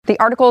The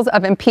articles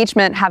of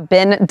impeachment have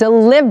been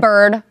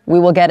delivered.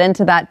 We will get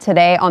into that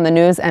today on the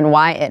news and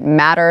why it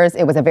matters.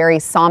 It was a very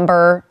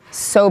somber,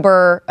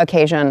 sober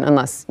occasion,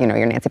 unless,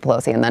 you're Nancy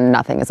Pelosi, and then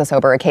nothing is a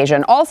sober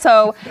occasion.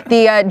 Also,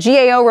 the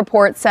GAO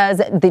report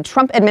says the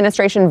Trump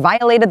administration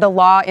violated the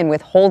law in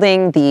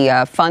withholding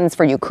the funds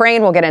for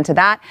Ukraine. We'll get into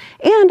that.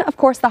 And, of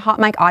course, the hot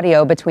mic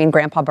audio between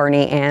Grandpa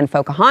Bernie and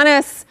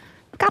Pocahontas.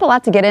 We've got a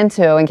lot to get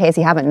into in case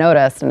you haven't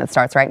noticed, and it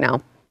starts right now.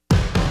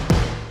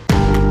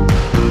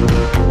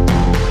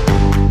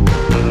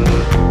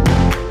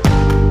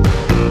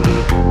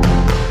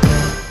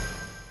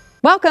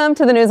 Welcome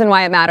to the news and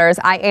why it matters.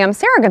 I am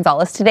Sarah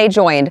Gonzalez, today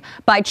joined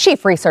by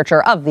Chief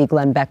Researcher of the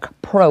Glenn Beck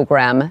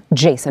Program,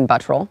 Jason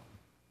Buttrill.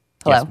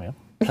 Hello. Yes, ma'am.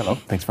 Hello.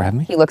 Thanks for having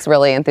me. He looks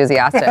really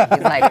enthusiastic.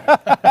 He's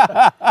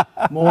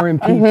like, more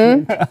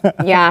impeachment.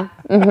 Yeah.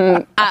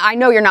 I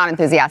know you're not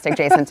enthusiastic,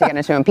 Jason, to get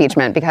into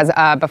impeachment because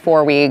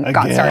before we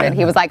got started,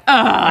 he was like,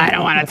 I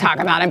don't want to talk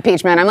about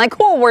impeachment. I'm like,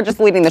 cool, we're just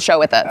leading the show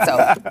with it.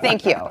 So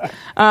thank you.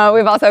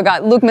 We've also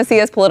got Luke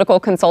Macias, political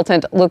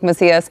consultant Luke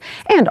Macias,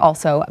 and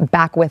also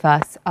back with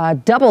us, a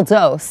double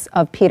dose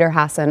of Peter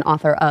Hasson,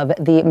 author of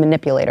The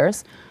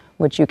Manipulators,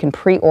 which you can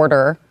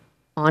pre-order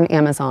on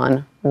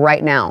Amazon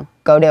right now.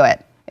 Go do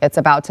it. It's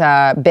about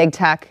big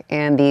tech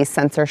and the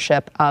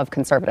censorship of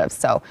conservatives.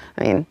 So,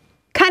 kind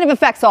of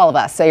affects all of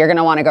us. So you're going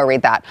to want to go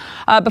read that.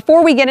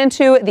 Before we get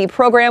into the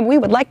program, we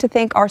would like to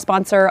thank our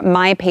sponsor,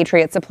 My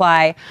Patriot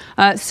Supply.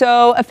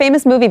 So a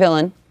famous movie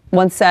villain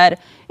once said,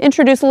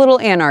 introduce a little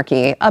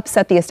anarchy,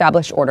 upset the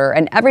established order,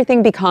 and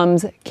everything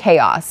becomes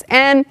chaos.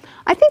 And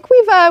I think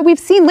we've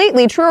seen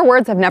lately truer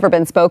words have never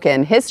been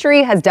spoken.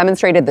 History has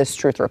demonstrated this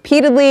truth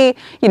repeatedly,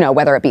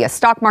 whether it be a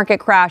stock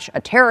market crash,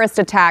 a terrorist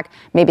attack,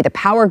 maybe the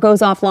power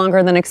goes off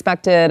longer than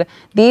expected.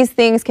 These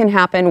things can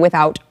happen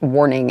without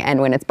warning.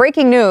 And when it's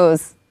breaking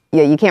news,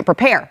 you can't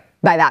prepare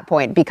by that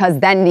point, because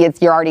then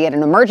you're already at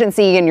an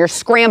emergency and you're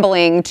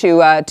scrambling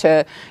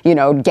to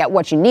get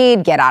what you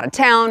need, get out of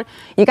town.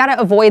 You got to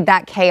avoid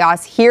that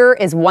chaos. Here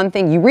is one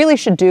thing you really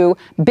should do: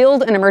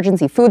 build an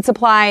emergency food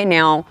supply.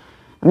 Now,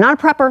 I'm not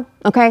a prepper,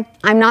 okay?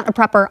 I'm not a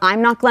prepper.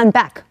 I'm not Glenn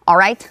Beck, all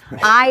right?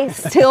 I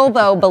still,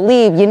 though,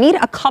 believe you need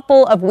a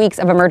couple of weeks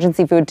of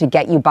emergency food to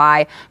get you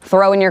by.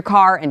 Throw in your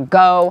car and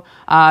go.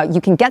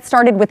 You can get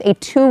started with a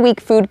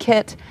 2-week food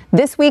kit.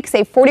 This week,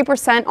 save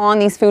 40% on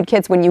these food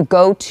kits when you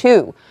go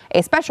to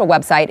a special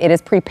website. It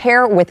is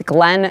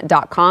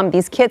preparewithglenn.com.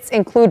 These kits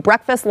include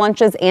breakfast,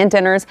 lunches, and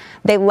dinners.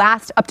 They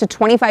last up to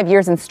 25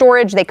 years in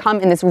storage. They come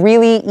in this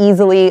really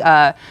easily,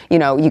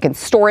 you can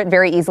store it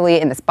very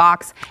easily in this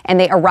box, and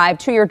they arrive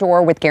to your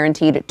door with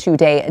guaranteed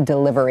 2-day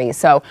delivery.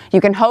 So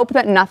you can hope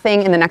that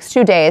nothing in the next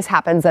 2 days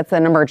happens that's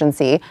an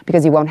emergency,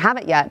 because you won't have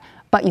it yet.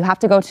 But you have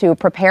to go to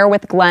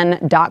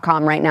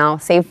preparewithglenn.com right now.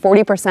 Save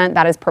 40%.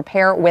 That is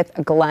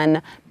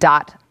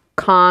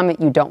preparewithglenn.com.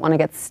 You don't want to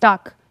get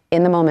stuck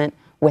in the moment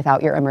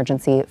without your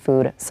emergency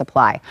food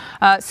supply.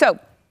 So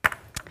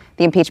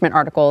the impeachment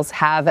articles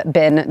have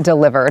been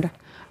delivered.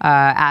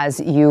 As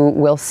you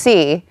will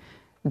see,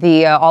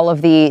 all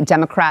of the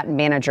Democrat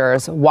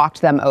managers walked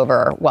them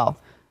over. Well,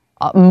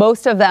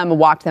 most of them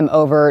walked them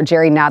over.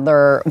 Jerry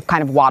Nadler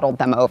kind of waddled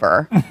them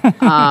over.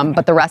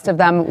 But the rest of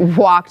them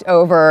walked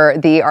over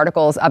the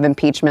articles of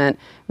impeachment.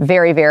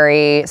 Very,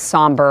 very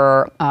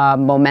somber,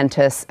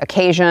 momentous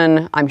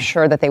occasion. I'm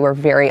sure that they were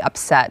very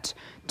upset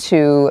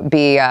to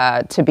be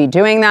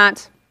doing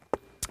that.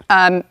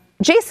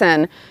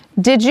 Jason,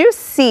 did you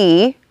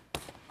see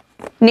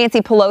Nancy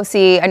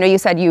Pelosi? I know you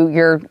said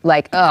you're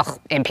like, ugh,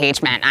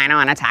 impeachment. I don't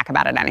want to talk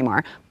about it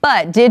anymore.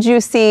 But did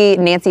you see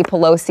Nancy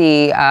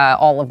Pelosi,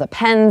 all of the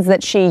pens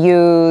that she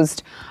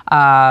used,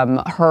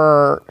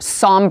 her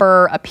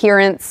somber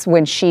appearance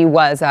when she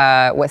was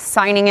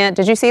signing it?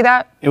 Did you see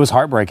that? It was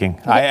heartbreaking.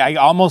 I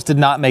almost did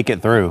not make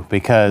it through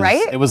because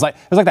it was like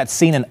that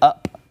scene in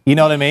Up. You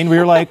know what I mean? We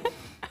were like,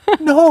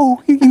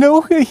 no,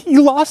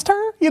 you lost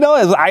her.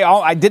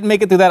 I didn't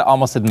make it through that.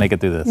 Almost didn't make it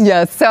through this.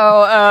 Yes.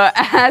 So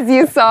as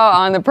you saw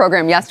on the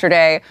program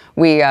yesterday,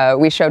 we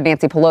showed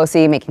Nancy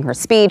Pelosi making her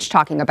speech,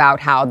 talking about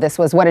how this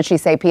was, what did she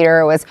say,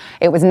 Peter?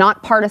 It was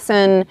not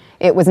partisan.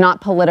 It was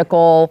not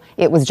political.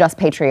 It was just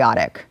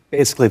patriotic.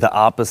 Basically the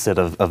opposite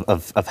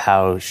of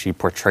how she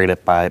portrayed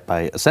it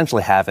by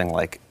essentially having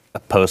like a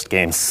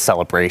post-game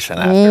celebration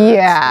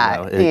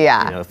afterwards.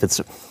 Yeah. If it's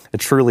a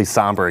truly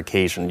somber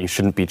occasion, you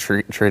shouldn't be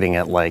treating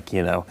it like,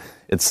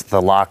 it's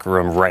the locker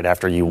room right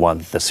after you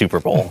won the Super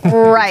Bowl.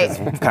 Right.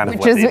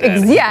 Which is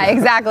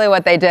exactly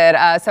what they did.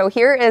 So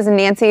here is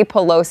Nancy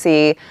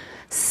Pelosi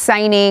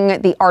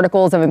signing the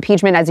articles of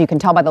impeachment. As you can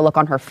tell by the look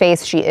on her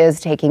face, she is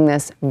taking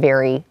this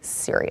very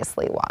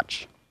seriously.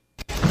 Watch.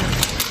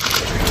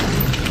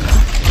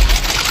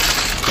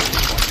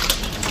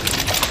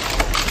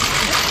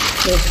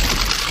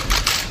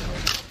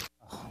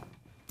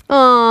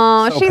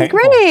 Oh, she's painful.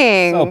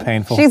 grinning. So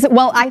painful.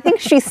 I think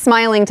she's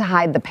smiling to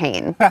hide the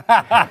pain. Is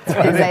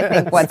I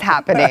think what's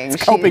happening.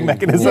 Coping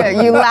mechanism.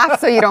 Yeah, you laugh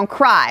so you don't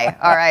cry.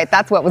 All right,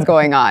 that's what was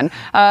going on.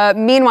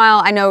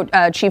 Meanwhile, I know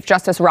Chief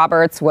Justice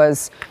Roberts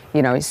was,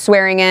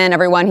 swearing in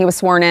everyone he was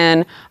sworn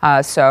in.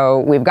 So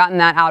we've gotten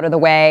that out of the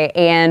way.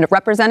 And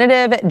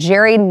Representative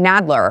Jerry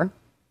Nadler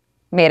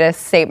made a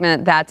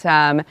statement that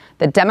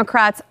the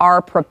Democrats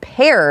are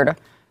prepared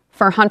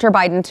for Hunter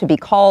Biden to be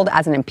called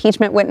as an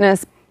impeachment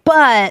witness,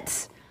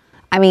 but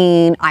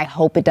I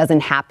hope it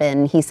doesn't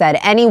happen. He said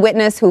any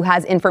witness who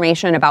has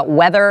information about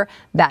whether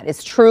that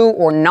is true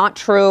or not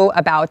true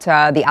about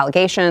the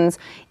allegations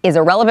is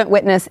a relevant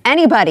witness.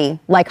 Anybody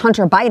like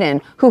Hunter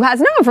Biden, who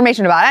has no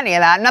information about any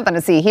of that, nothing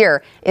to see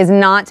here, is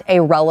not a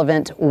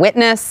relevant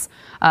witness.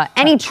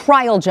 Any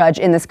trial judge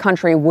in this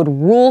country would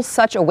rule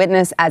such a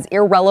witness as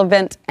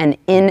irrelevant and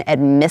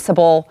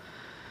inadmissible.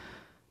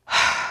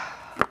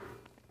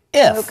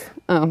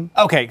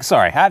 Okay,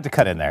 sorry, I have to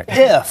cut in there.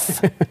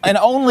 If, and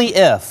only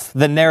if,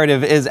 the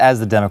narrative is as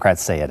the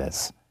Democrats say it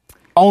is.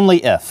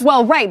 Only if.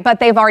 Well, right, but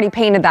they've already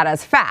painted that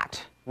as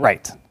fact.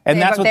 Right.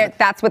 And that's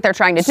what they're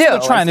trying to do. They're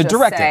trying to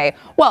direct it.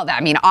 Well,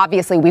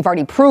 obviously, we've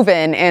already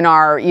proven in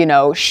our,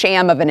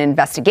 sham of an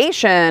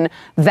investigation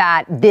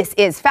that this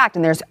is fact,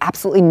 and there's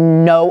absolutely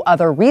no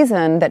other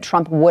reason that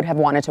Trump would have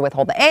wanted to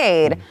withhold the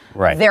aid.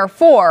 Right.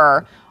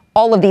 Therefore,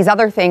 all of these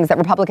other things that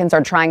Republicans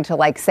are trying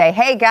to say,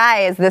 hey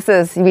guys,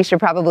 we should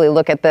probably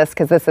look at this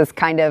because this is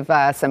kind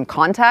of some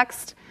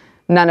context.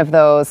 None of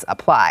those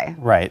apply.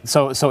 Right.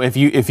 So if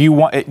you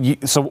want,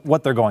 so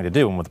what they're going to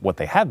do and with what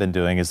they have been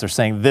doing is they're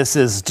saying this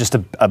is just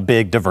a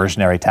big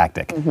diversionary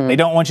tactic. Mm-hmm. They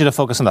don't want you to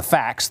focus on the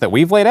facts that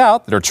we've laid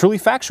out that are truly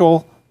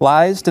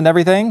factualized and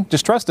everything.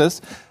 Just trust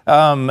us.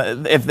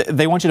 If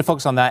they want you to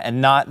focus on that and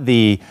not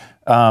the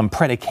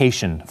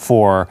predication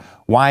for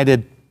why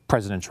did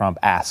President Trump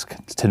ask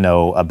to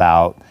know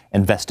about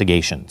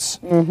investigations.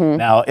 Mm-hmm.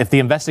 Now, if the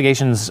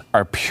investigations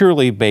are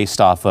purely based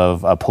off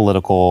of a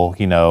political,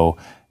 a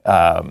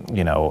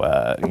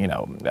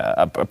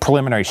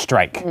preliminary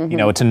strike,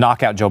 mm-hmm. To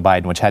knock out Joe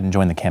Biden, which hadn't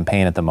joined the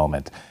campaign at the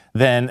moment,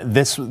 then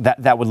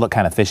that would look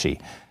kind of fishy.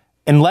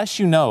 Unless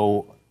you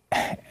know,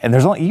 and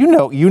there's only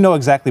you know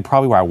exactly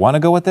probably where I want to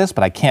go with this,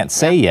 but I can't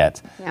say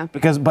yet. Yeah.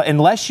 But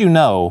unless you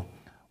know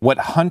what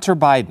Hunter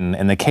Biden,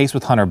 in the case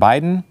with Hunter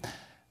Biden,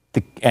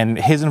 and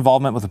his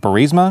involvement with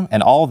Burisma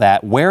and all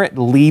that, where it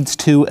leads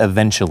to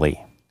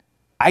eventually.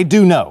 I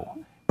do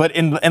know. But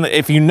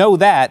if you know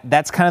that,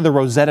 that's kind of the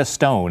Rosetta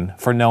Stone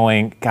for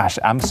knowing, gosh,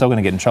 I'm so going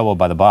to get in trouble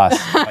by the boss.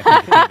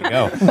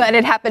 But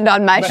it happened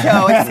on my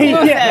show.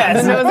 Exclusive.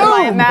 Yes. This is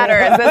why it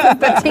matters. This is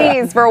the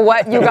tease for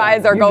what you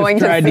guys are going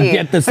to see. Tried to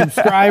get the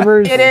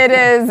subscribers.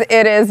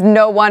 It is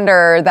no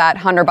wonder that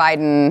Hunter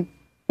Biden,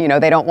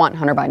 they don't want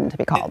Hunter Biden to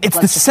be called. It's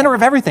the center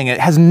of everything.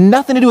 It has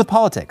nothing to do with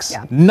politics.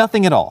 Yeah.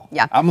 Nothing at all.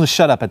 Yeah. I'm going to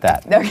shut up at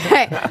that.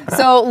 Okay.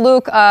 So,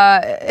 Luke,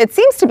 it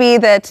seems to be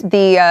that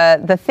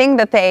the thing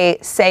that they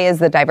say is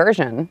the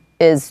diversion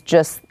is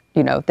just,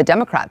 the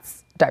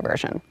Democrats'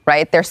 diversion,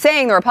 right? They're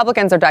saying the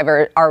Republicans are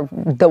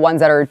the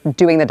ones that are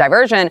doing the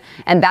diversion,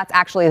 and that's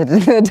actually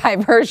the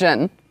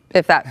diversion.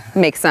 If that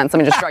makes sense. Let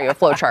me just draw you a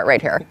flow chart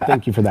right here.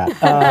 Thank you for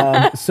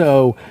that.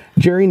 So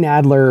Jerry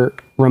Nadler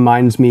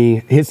reminds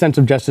me, his sense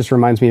of justice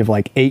reminds me of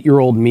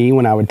 8-year-old me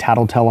when I would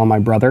tattletale on my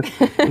brother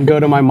and go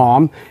to my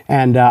mom.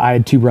 And I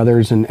had 2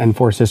 brothers and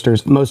 4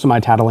 sisters. Most of my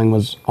tattling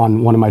was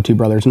on one of my 2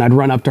 brothers. And I'd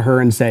run up to her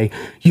and say,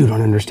 you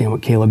don't understand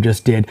what Caleb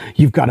just did.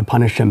 You've got to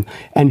punish him.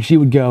 And she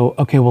would go,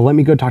 okay, well, let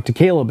me go talk to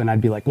Caleb. And I'd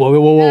be like, whoa.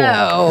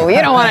 No,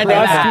 you don't want to do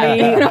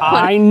that. Trust me,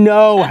 I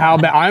know how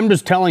bad. I'm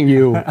just telling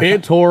you,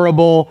 it's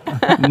horrible.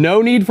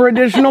 No need for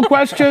additional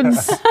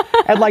questions.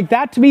 And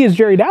that to me is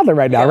Jerry Nadler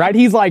right now, right?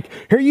 He's like,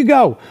 here you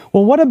go.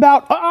 Well, what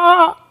about,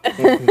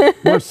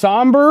 we're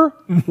somber,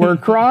 we're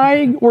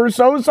crying, we're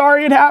so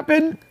sorry it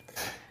happened.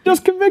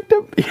 Just convict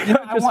him.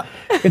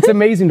 It's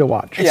amazing to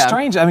watch. It's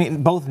strange.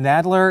 Both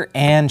Nadler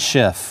and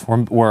Schiff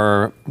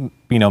were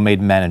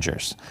made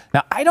managers.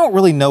 Now, I don't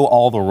really know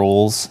all the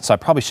rules, so I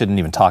probably shouldn't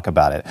even talk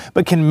about it.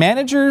 But can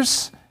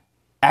managers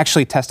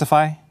actually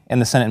testify in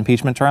the Senate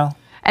impeachment trial?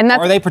 Or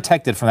are they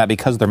protected from that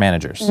because they're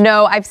managers?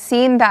 No, I've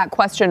seen that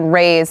question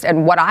raised,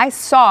 and what I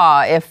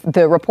saw, if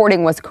the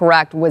reporting was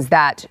correct, was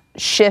that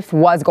Schiff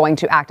was going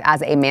to act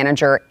as a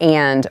manager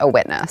and a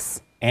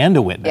witness. And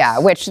a witness. Yeah,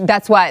 which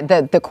that's why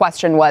the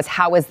question was,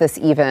 how is this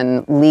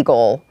even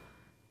legal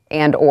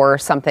and or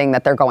something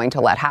that they're going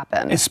to let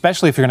happen?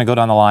 Especially if you're going to go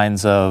down the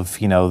lines of,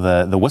 the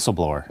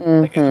whistleblower.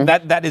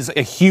 Mm-hmm. That is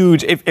a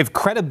huge, if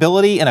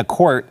credibility in a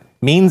court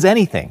means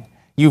anything,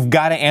 you've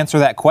got to answer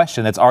that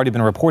question that's already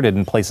been reported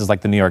in places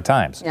like the New York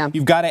Times. Yeah.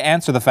 You've got to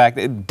answer the fact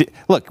that,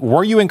 look,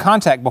 were you in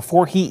contact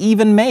before he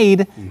even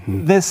made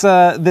this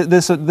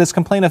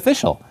complaint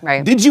official?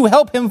 Right. Did you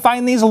help him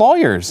find these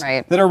lawyers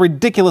that are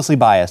ridiculously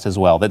biased as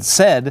well, that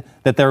said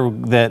that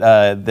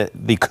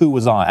the coup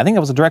was on? I think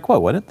that was a direct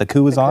quote, wasn't it? The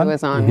coup was on? The coup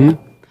was on.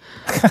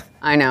 Mm-hmm.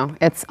 I know.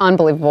 It's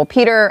unbelievable.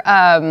 Peter,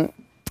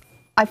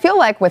 I feel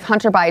like with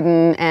Hunter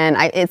Biden, and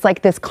it's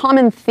like this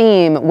common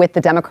theme with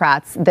the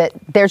Democrats that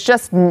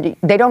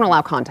they don't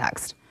allow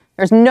context.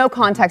 There's no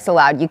context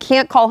allowed. You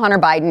can't call Hunter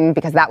Biden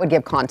because that would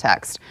give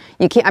context.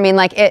 You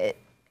can't,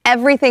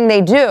 everything they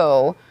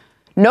do,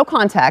 no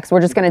context. We're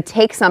just going to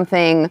take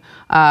something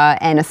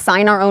and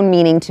assign our own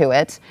meaning to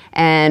it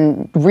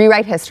and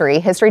rewrite history.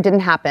 History didn't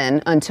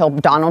happen until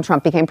Donald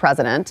Trump became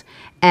president,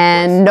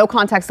 and no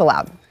context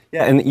allowed.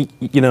 Yeah, and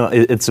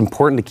it's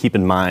important to keep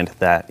in mind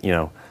that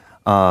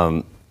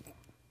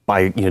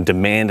by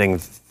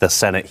demanding the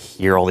Senate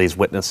hear all these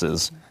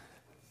witnesses,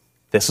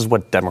 this is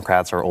what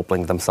Democrats are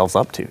opening themselves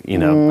up to.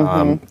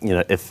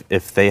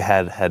 If they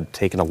had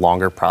taken a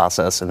longer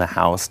process in the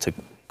House to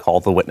call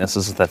the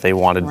witnesses that they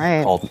wanted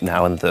called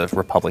now in the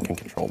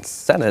Republican-controlled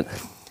Senate,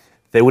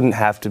 they wouldn't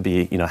have to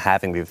be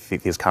having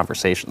these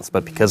conversations.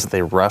 But because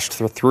they rushed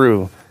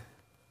through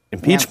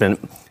impeachment,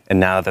 and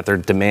now that they're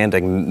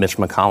demanding Mitch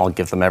McConnell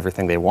give them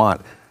everything they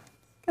want,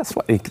 guess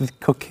what?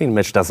 Cocaine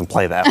Mitch doesn't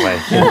play that way.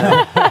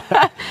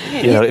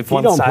 If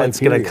one side's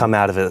going to come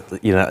out of it,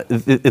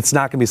 it's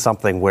not going to be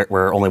something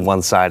where only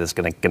one side is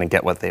going to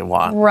get what they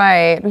want.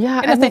 Right.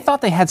 Yeah. And if they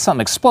thought they had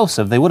something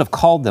explosive, they would have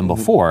called them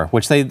before,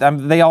 which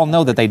they all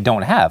know that they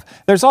don't have.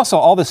 There's also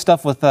all this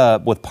stuff with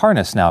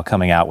Parnas now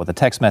coming out with the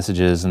text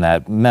messages and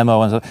that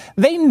memo and stuff.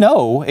 They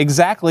know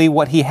exactly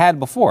what he had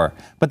before,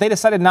 but they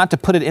decided not to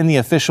put it in the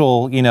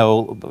official,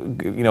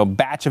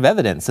 batch of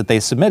evidence that they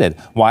submitted.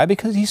 Why?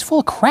 Because he's full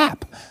of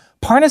crap.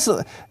 Parnas,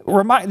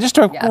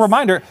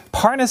 reminder,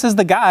 Parnas is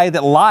the guy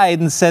that lied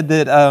and said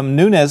that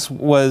Nunes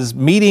was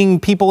meeting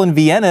people in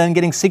Vienna and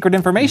getting secret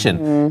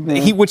information,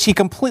 which he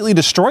completely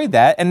destroyed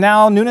that, and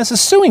now Nunes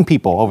is suing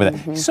people over that.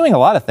 He's suing a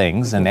lot of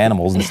things and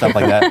animals and stuff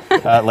like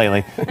that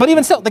lately. But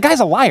even still, the guy's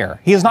a liar.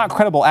 He is not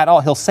credible at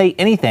all. He'll say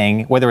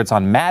anything, whether it's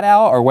on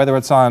Maddow or whether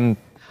it's on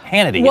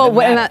Hannity. Well,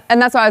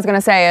 and that's what I was going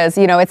to say is,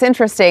 it's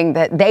interesting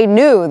that they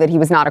knew that he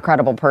was not a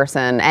credible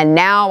person. And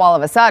now all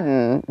of a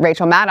sudden,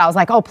 Rachel Maddow was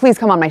like, oh, please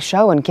come on my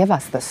show and give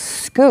us the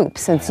scoop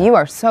since you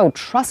are so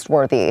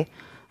trustworthy.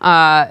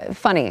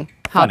 Funny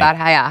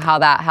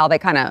how they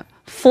kind of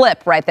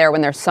flip right there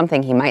when there's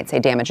something he might say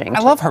damaging. I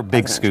love her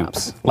big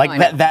scoops. Trump.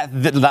 Like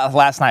that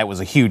last night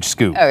was a huge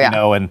scoop. Oh,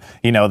 yeah. And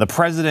the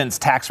president's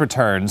tax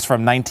returns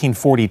from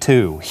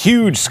 1942,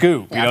 huge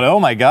scoop. Yeah.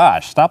 Oh my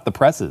gosh, stop the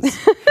presses.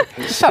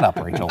 Shut up,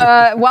 Rachel.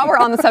 While we're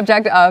on the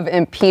subject of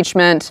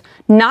impeachment,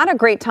 not a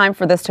great time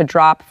for this to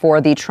drop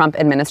for the Trump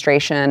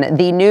administration.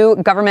 The new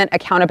Government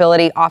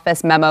Accountability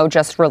Office memo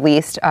just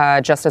released,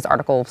 just as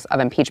articles of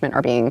impeachment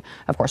are being,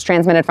 of course,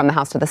 transmitted from the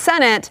House to the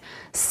Senate,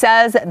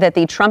 says that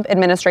the Trump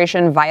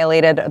administration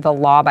violated the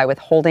law by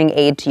withholding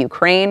aid to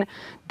Ukraine.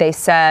 They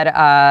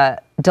said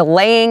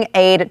delaying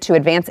aid to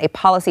advance a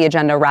policy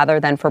agenda rather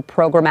than for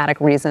programmatic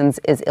reasons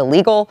is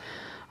illegal.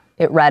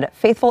 It read,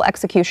 faithful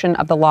execution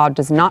of the law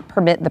does not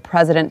permit the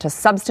president to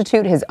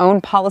substitute his own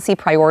policy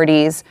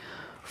priorities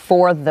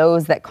for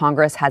those that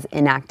Congress has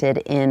enacted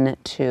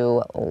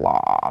into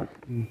law.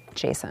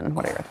 Jason,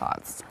 what are your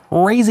thoughts?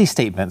 Crazy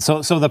statement.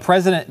 So the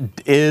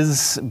president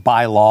is,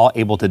 by law,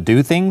 able to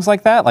do things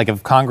like that. Like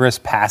if Congress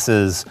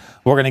passes,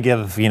 we're going to give,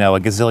 a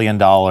gazillion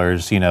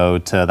dollars, to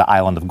the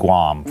island of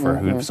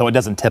Guam so it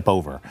doesn't tip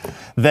over.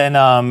 Then,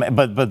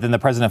 but then the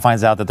president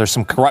finds out that there's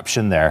some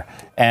corruption there,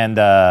 and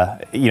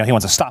he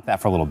wants to stop that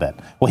for a little bit.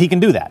 Well, he can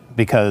do that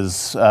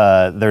because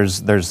there's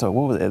the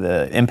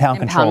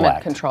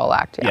Impoundment Control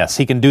Act. Yeah. Yes,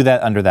 he can do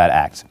that under that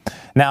act.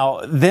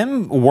 Now,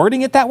 them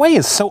wording it that way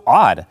is so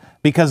odd,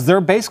 because they're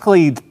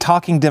basically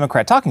talking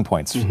Democrat talking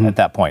points at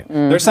that point.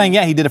 They're saying,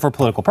 yeah, he did it for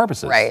political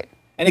purposes. Right.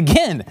 And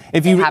again,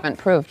 if they haven't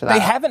proved that.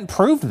 They haven't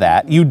proved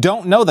that. You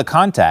don't know the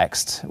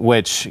context,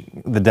 which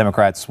the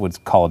Democrats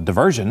would call a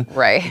diversion.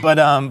 Right. But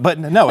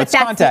no, it's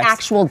that's context. The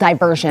actual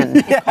diversion.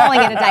 It's calling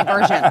it a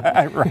diversion.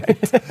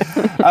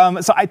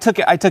 Right. So I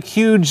took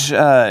huge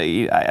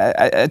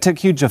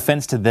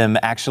offense to them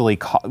actually,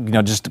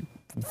 just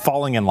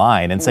falling in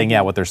line and saying,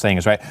 yeah, what they're saying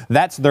is right.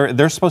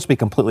 They're supposed to be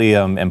completely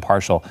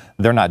impartial.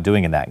 They're not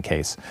doing in that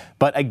case.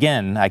 But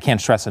again, I can't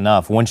stress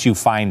enough, once you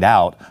find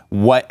out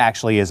what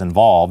actually is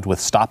involved with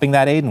stopping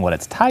that aid and what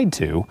it's tied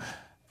to,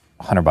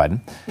 Hunter Biden,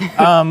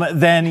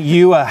 then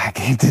you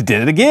did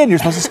it again. You're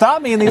supposed to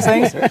stop me in these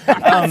things.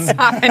 I'm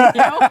stopping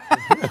you.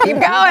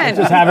 Keep going.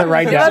 Just have it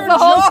right down. That's the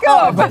whole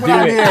scope.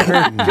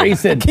 Do it.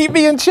 Jason. Keep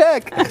me in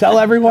check. Tell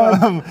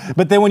everyone.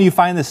 But then when you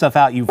find this stuff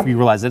out, you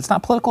realize that it's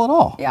not political at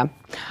all.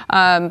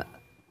 Yeah.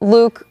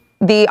 Luke,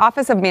 the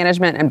Office of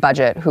Management and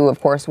Budget, who,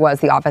 of course, was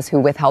the office who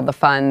withheld the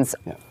funds,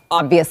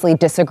 obviously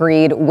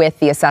disagreed with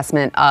the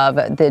assessment of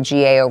the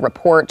GAO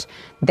report.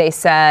 They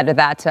said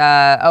that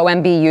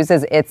OMB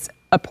uses its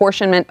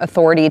apportionment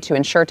authority to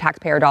ensure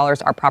taxpayer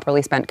dollars are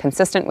properly spent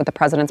consistent with the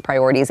president's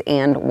priorities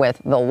and with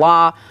the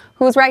law.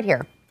 Who's right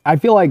here? I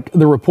feel like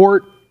the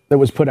report that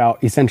was put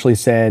out essentially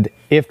said,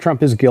 if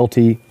Trump is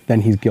guilty,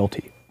 then he's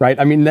guilty. right?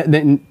 I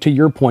mean, to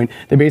your point,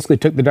 they basically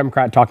took the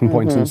Democrat talking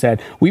points and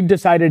said, we've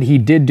decided he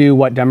did do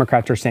what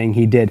Democrats are saying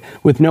he did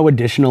with no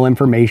additional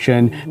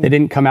information. They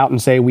didn't come out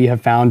and say, we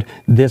have found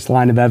this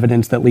line of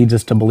evidence that leads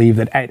us to believe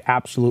that it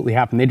absolutely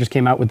happened. They just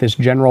came out with this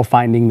general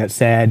finding that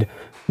said,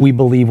 we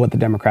believe what the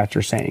Democrats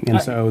are saying.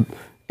 And so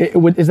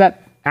is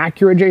that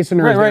accurate,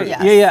 Jason? Or Right.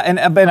 Yes.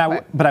 Yeah.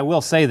 But I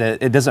will say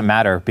that it doesn't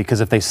matter,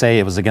 because if they say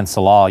it was against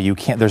the law, you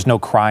can't. There's no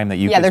crime that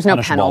you can. There's no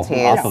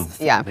penalties off of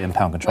the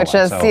impound control. Which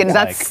is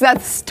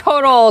that's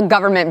total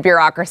government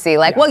bureaucry.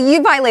 Like, well,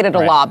 you violated a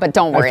law, but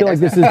don't worry. I feel like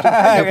this is just,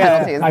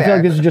 I feel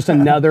like this is just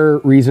another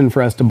reason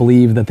for us to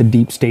believe that the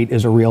deep state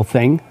is a real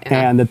thing,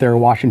 and that there are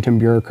Washington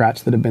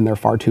bureaucrats that have been there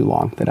far too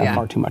long, that have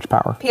far too much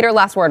power. Peter,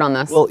 last word on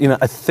this. Well,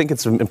 I think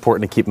it's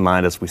important to keep in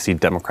mind as we see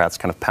Democrats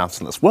kind of pounce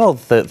on this. Well,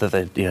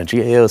 the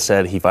GAO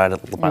said he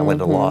violated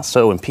the law,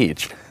 so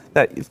impeach.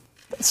 That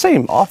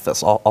same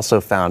office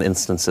also found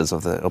instances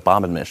of the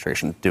Obama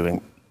administration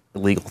doing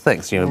illegal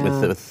things. With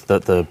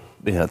the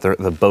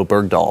Bo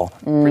Bergdahl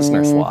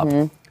prisoner swap,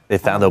 they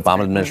found the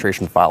Obama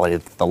administration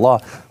violated the law.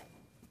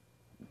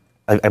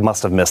 I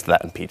must have missed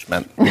that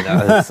impeachment.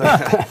 That's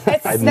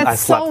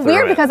so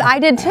weird because I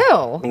did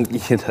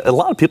too. A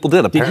lot of people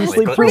did, apparently. Did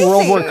you sleep through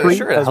World War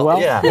III as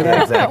well? Yeah,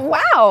 exactly.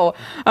 Wow.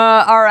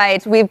 All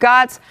right, we've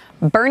got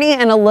Bernie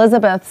and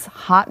Elizabeth's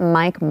hot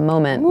mic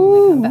moment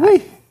when we come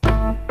back.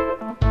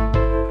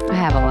 I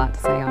have a lot to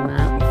say on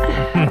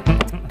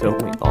that.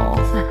 Don't we all?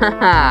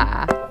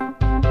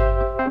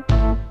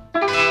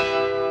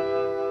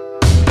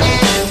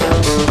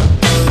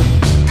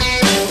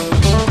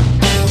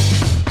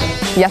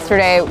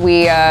 Yesterday,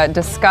 we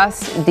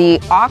discussed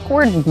the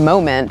awkward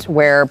moment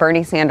where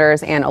Bernie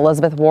Sanders and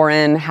Elizabeth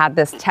Warren had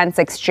this tense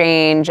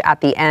exchange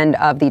at the end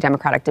of the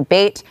Democratic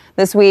debate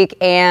this week.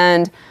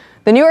 And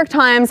the New York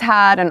Times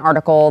had an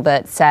article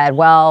that said,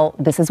 well,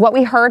 this is what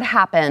we heard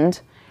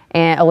happened.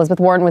 And Elizabeth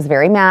Warren was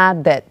very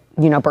mad that,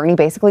 Bernie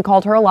basically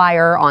called her a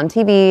liar on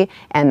TV.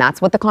 And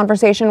that's what the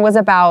conversation was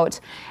about.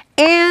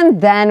 And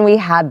then we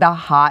had the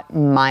hot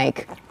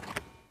mic.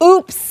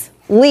 Oops.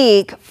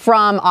 Leak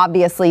from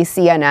obviously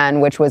CNN,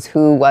 which was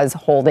who was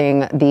holding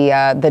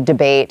the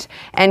debate.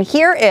 And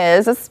here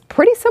it's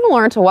pretty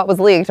similar to what was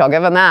leaked, I'll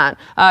give them that.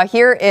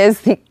 Here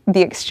is the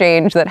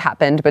exchange that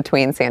happened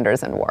between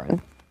Sanders and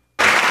Warren.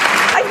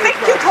 I think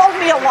you called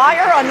me a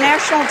liar on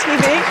national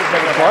TV.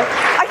 What?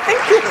 I think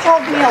you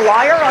called me a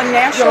liar on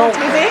national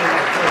TV.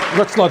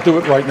 Let's not do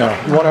it right now.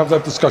 You want to have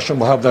that discussion,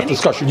 we'll have that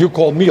discussion. You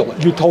called me,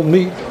 you told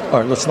me. All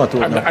right, let's not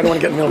do it now. I don't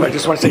want to get in the middle. I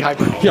just want to say hi.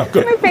 Yeah,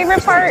 good. My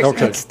favorite part.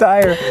 Okay.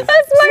 Steyer.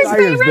 That's my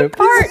favorite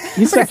part.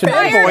 He's such a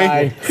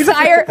fanboy.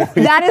 Steyer,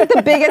 that is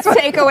the biggest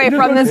takeaway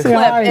from this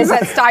clip, is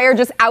that Steyer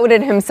just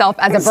outed himself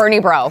as a Bernie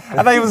bro. I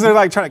thought he was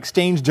trying to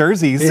exchange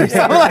jerseys or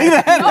something like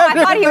that. No, I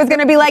thought he was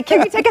going to be like,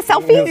 can we take a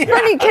selfie?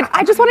 Bernie,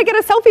 I just want to get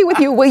a selfie with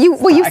you. Will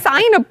you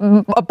sign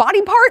a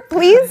body part,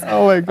 please?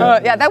 Oh my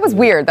God. Yeah, that was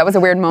weird. That was a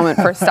weird moment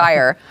for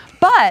Steyer.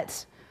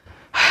 But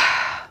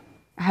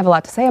I have a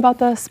lot to say about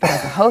this, but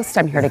as a host,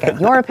 I'm here to get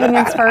your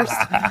opinions first.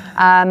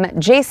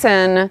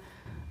 Jason,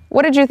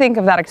 what did you think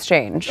of that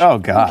exchange? Oh,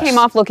 gosh. Who came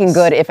off looking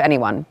good, if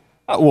anyone?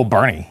 Well,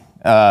 Bernie.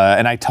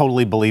 And I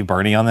totally believe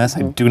Bernie on this.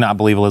 I do not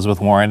believe Elizabeth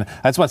Warren.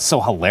 That's what's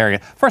so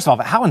hilarious. First of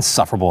all, how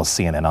insufferable is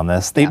CNN on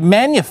this? They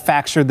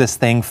manufactured this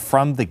thing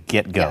from the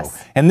get-go.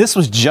 Yes. And this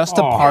was just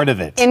a part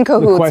of it. In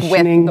cahoots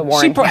with the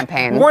Warren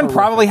campaign. Warren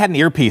probably had an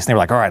earpiece, and they were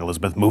like, all right,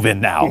 Elizabeth, move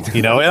in now.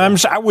 And I'm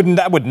sure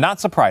that would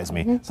not surprise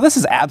me. So this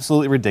is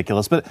absolutely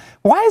ridiculous. But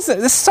why is this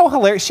is so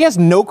hilarious? She has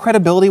no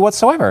credibility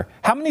whatsoever.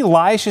 How many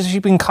lies has she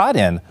been caught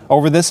in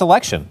over this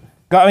election?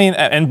 I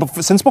mean,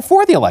 since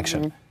before the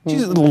election. She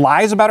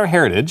lies about her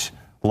heritage,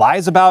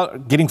 lies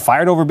about getting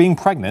fired over being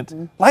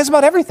pregnant, lies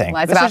about everything.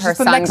 Lies about her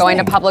son going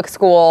to public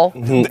school.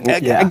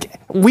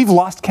 We've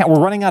lost count. We're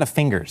running out of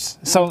fingers.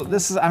 So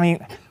this is,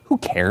 who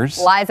cares?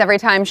 Lies every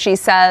time she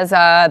says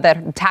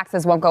that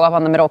taxes won't go up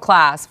on the middle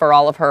class for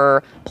all of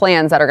her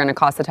plans that are going to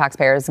cost the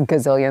taxpayers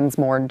gazillions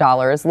more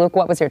dollars. Luke,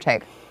 what was your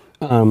take?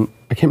 I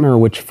can't remember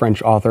which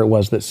French author it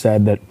was that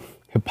said that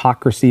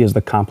hypocrisy is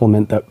the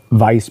compliment that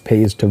vice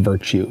pays to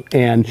virtue.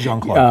 And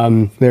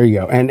Jean-Claude. There you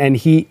go. And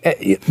he,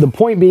 the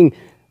point being,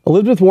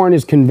 Elizabeth Warren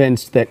is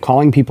convinced that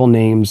calling people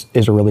names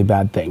is a really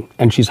bad thing,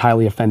 and she's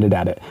highly offended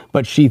at it.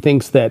 But she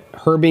thinks that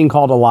her being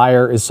called a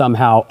liar is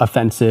somehow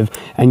offensive,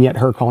 and yet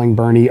her calling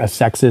Bernie a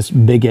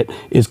sexist bigot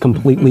is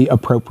completely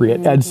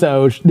appropriate. And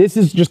so this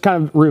is just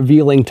kind of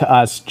revealing to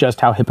us just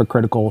how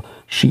hypocritical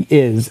she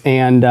is.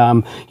 And,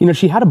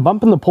 she had a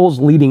bump in the polls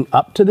leading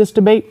up to this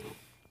debate.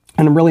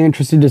 And I'm really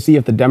interested to see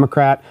if the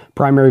Democrat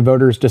primary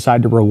voters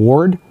decide to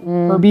reward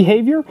her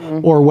behavior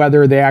or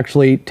whether they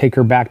actually take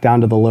her back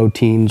down to the low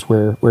teens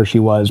where she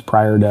was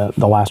prior to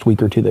the last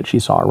week or two that she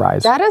saw a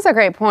rise. That is a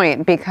great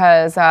point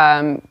because,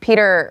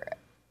 Peter,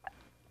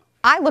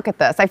 I look at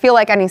this. I feel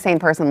like any sane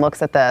person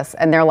looks at this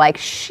and they're like,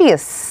 she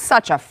is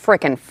such a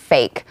freaking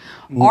fake.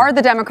 Are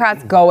the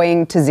Democrats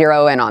going to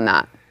zero in on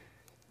that?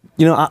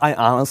 I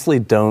honestly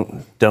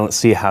don't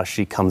see how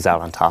she comes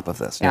out on top of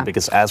this,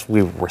 because as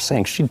we were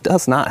saying, she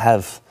does not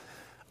have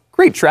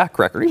great track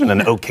record, even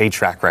an okay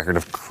track record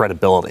of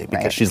credibility,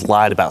 because she's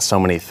lied about so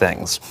many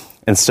things.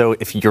 And so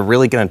if you're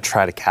really going to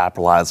try to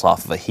capitalize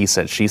off of a he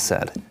said, she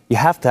said, you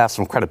have to have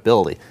some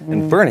credibility.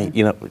 And Bernie,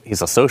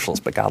 he's a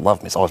socialist, but God love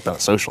him, he's always been a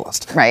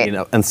socialist. Right.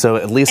 And so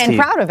at least and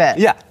proud of it.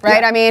 Yeah.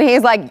 Right? Yeah. I mean,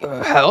 he's like,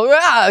 hell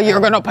yeah, you're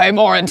going to pay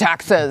more in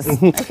taxes.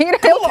 He'll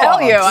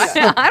tell you.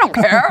 I don't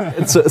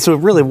care. So it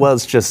really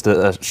was just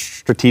a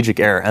strategic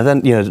error.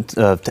 And then,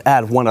 to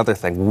add one other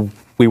thing,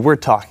 we were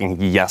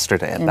talking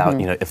yesterday about,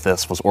 if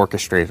this was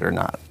orchestrated or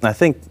not. And I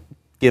think,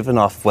 given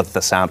off what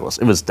the sound was,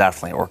 it was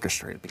definitely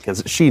orchestrated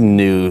because she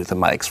knew the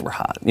mics were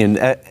hot.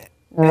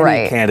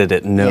 Any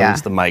candidate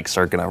knows the mics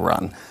are going to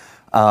run.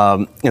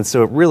 And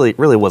so it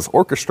really was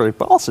orchestrated,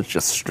 but also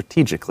just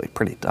strategically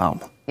pretty dumb.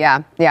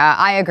 Yeah,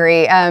 I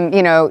agree.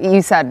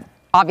 You said,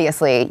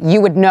 obviously, you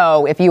would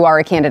know if you are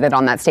a candidate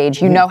on that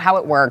stage. You know how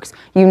it works.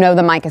 You know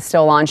the mic is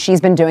still on. She's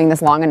been doing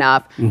this long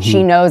enough.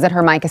 She knows that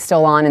her mic is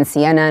still on and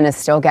CNN is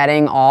still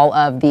getting all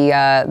of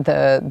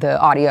the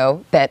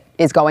audio that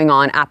is going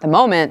on at the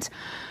moment.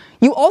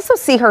 You also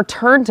see her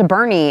turn to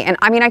Bernie. And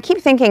I mean, I keep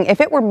thinking, if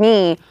it were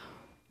me,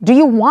 do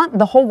you want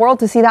the whole world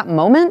to see that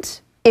moment?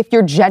 If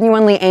you're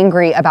genuinely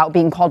angry about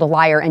being called a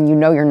liar and you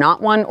know you're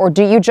not one? Or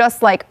do you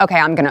just okay,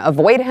 I'm going to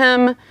avoid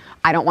him.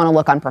 I don't want to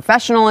look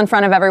unprofessional in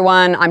front of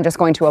everyone. I'm just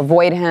going to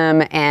avoid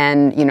him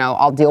and,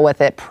 I'll deal with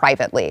it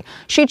privately.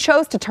 She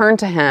chose to turn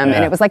to him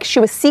and it was like she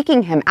was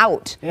seeking him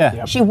out.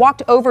 Yeah. She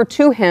walked over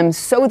to him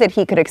so that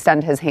he could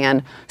extend his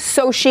hand,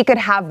 so she could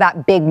have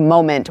that big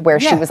moment where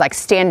she was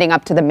standing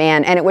up to the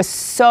man. And it was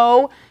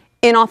so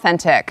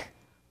inauthentic.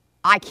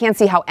 I can't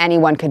see how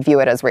anyone could view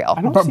it as real.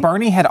 But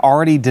Bernie had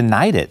already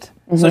denied it.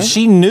 So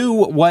she knew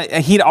what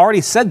he'd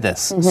already said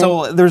this.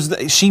 So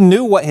she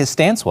knew what his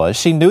stance was.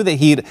 She knew that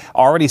he'd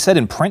already said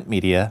in print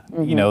media,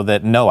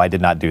 that no, I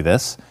did not do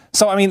this.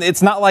 So I mean,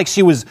 it's not like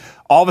she was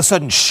all of a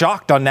sudden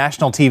shocked on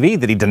national TV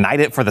that he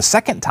denied it for the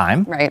second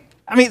time. Right.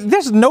 I mean,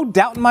 there's no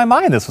doubt in my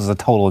mind this was a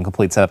total and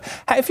complete setup.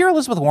 If you're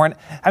Elizabeth Warren,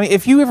 I mean,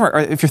 if you're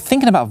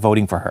thinking about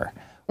voting for her,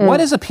 what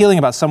is appealing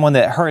about someone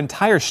that her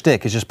entire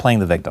shtick is just playing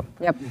the victim?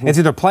 Yep. It's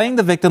either playing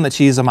the victim that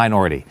she's a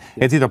minority.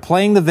 It's either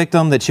playing the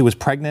victim that she was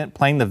pregnant,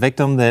 playing the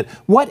victim that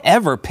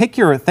whatever, pick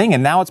your thing.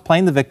 And now it's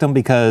playing the victim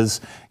because,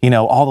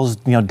 all those,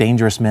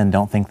 dangerous men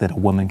don't think that a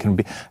woman can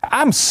be.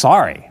 I'm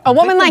sorry. A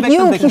woman like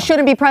you, he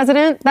shouldn't be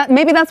president.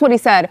 Maybe that's what he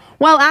said.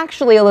 Well,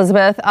 actually,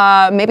 Elizabeth,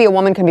 maybe a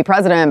woman can be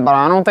president, but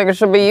I don't think it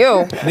should be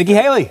you. Nikki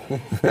Haley.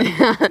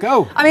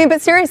 Go. I mean,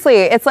 but seriously,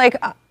 it's like,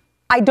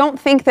 I don't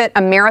think that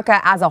America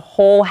as a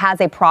whole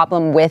has a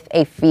problem with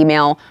a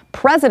female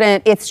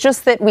president. It's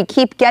just that we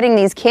keep getting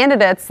these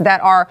candidates that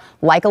are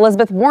like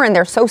Elizabeth Warren.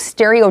 They're so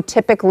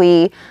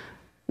stereotypically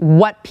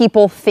what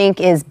people think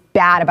is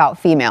bad about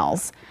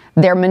females.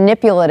 They're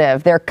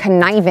manipulative, they're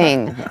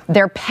conniving,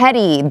 they're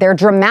petty, they're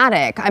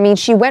dramatic. I mean,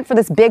 she went for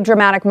this big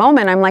dramatic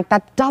moment. I'm like,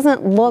 that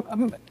doesn't look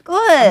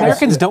good.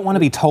 Americans don't want to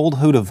be told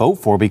who to vote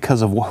for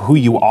because of who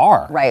you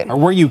are, right, or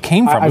where you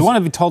came from. We want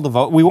to be told to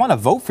vote. We want to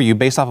vote for you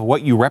based off of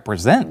what you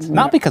represent,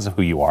 not because of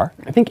who you are.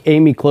 I think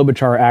Amy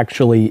Klobuchar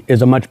actually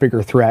is a much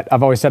bigger threat.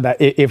 I've always said that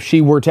if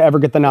she were to ever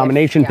get the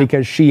nomination,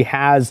 because she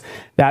has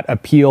that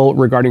appeal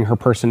regarding her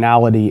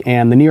personality.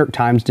 And the New York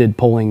Times did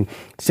polling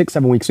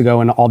 6-7 weeks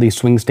ago in all these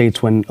swing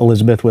states when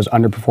Elizabeth was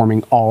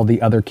underperforming all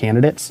the other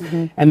candidates,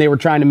 and they were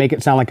trying to make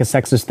it sound like a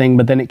sexist thing.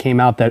 But then it came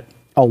out that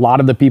a lot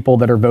of the people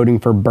that are voting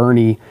for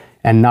Bernie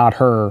and not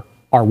her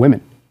are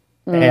women.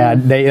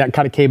 And that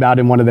kind of came out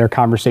in one of their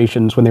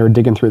conversations when they were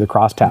digging through the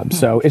crosstabs.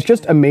 So it's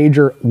just a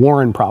major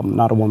Warren problem,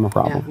 not a woman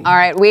problem. Yeah. All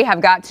right, we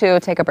have got to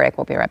take a break.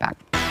 We'll be right back.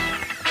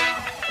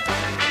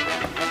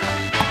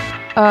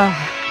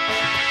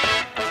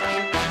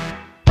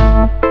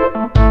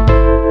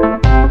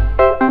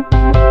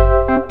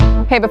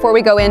 Hey, before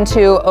we go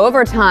into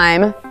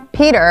overtime,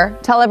 Peter,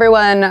 tell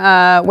everyone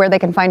where they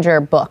can find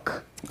your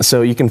book.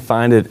 So you can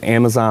find it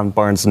Amazon,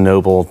 Barnes &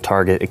 Noble,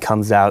 Target. It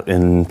comes out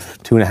in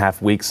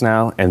 2.5 weeks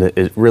now, and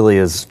it really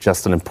is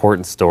just an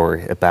important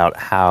story about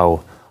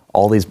how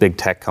all these big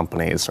tech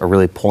companies are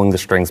really pulling the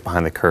strings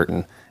behind the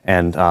curtain.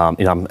 And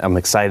I'm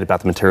excited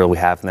about the material we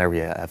have in there. We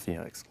have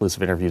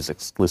exclusive interviews,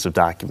 exclusive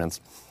documents.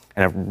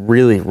 And it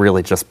really,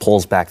 really just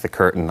pulls back the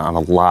curtain on a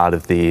lot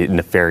of the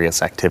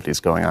nefarious activities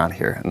going on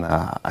here. And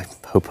I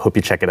hope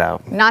you check it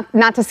out.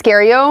 Not to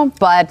scare you,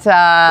 but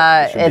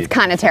it's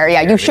kind of scary.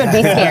 Yeah, you should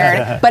be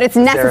scared, but it's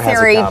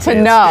necessary to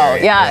know.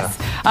 Yes.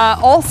 Yeah.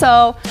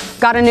 Also,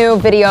 got a new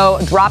video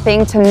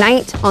dropping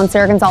tonight on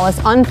Sarah Gonzalez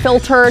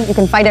Unfiltered. You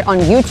can find it on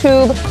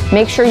YouTube.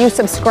 Make sure you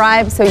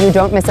subscribe so you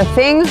don't miss a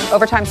thing.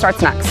 Overtime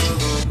starts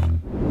next.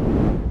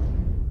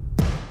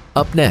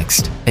 Up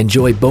next,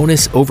 enjoy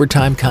bonus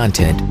overtime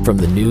content from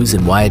the news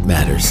and why it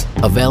matters.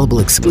 Available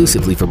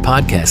exclusively for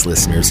podcast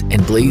listeners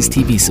and Blaze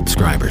TV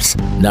subscribers.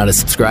 Not a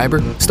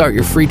subscriber? Start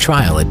your free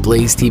trial at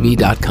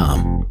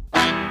blazetv.com.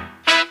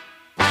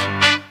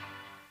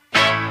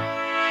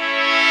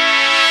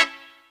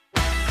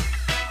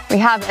 We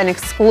have an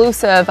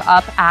exclusive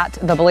up at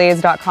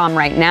theblaze.com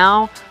right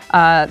now.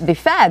 The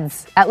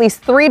feds, at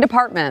least 3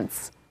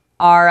 departments,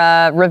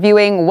 are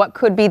reviewing what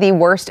could be the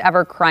worst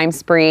ever crime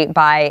spree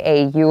by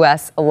a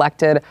U.S.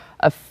 elected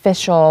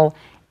official.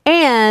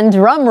 And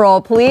drum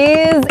roll,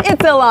 please,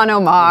 it's Ilhan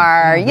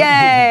Omar.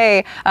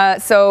 Yay!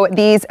 So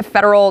these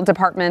federal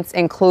departments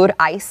include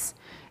ICE.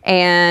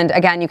 And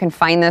again, you can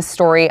find this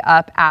story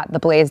up at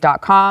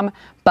theblaze.com.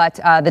 But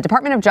the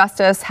Department of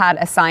Justice had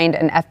assigned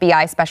an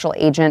FBI special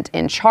agent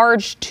in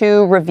charge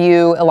to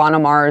review Ilhan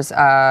Omar's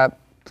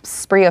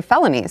spree of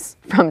felonies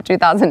from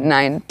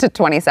 2009 to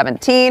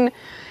 2017.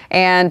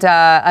 And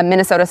a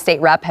Minnesota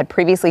state rep had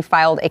previously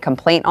filed a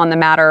complaint on the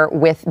matter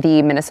with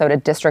the Minnesota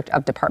District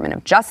of Department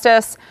of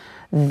Justice.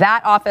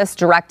 That office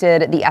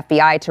directed the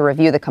FBI to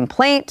review the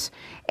complaint.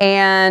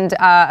 And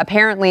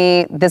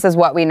apparently, this is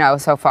what we know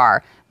so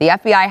far. The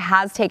FBI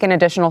has taken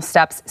additional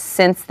steps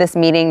since this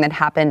meeting that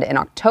happened in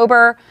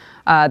October.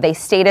 They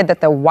stated that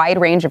the wide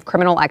range of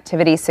criminal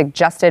activity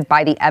suggested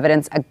by the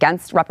evidence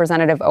against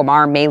Representative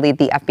Omar may lead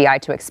the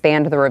FBI to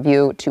expand the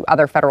review to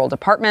other federal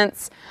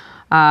departments.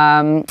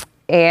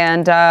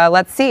 And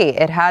let's see,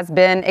 it has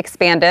been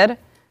expanded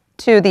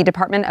to the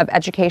Department of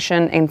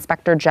Education,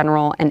 Inspector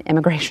General, and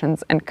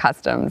Immigrations and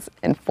Customs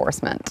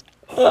Enforcement.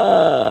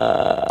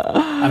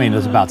 I mean,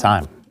 it's about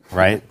time,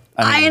 right?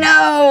 I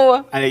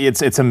know.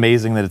 It's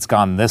amazing that it's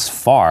gone this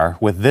far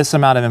with this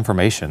amount of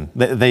information.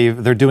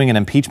 They're doing an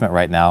impeachment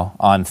right now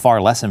on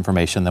far less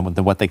information than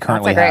what they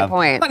currently have. That's a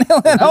great point.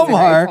 Ilhan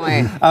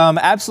Omar.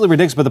 Absolutely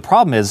ridiculous. But the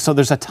problem is, so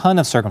there's a ton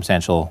of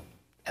circumstantial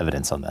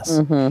evidence on this.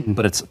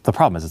 But the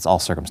problem is it's all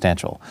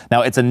circumstantial.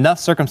 Now, it's enough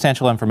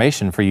circumstantial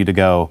information for you to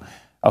go,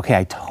 okay,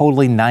 I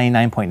totally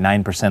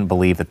 99.9%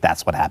 believe that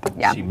that's what happened.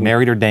 Yeah. She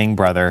married her dang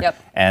brother,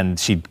 and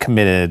she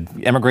committed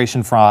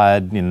immigration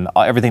fraud and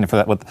everything for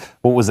that.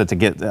 What was it to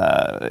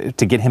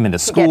get him into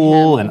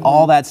school and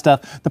all that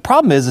stuff? The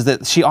problem is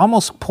that she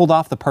almost pulled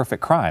off the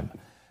perfect crime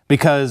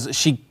because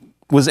she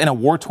was in a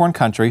war-torn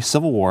country,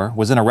 civil war,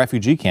 was in a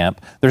refugee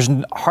camp. There's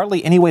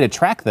hardly any way to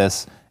track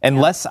this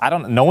unless I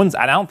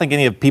don't think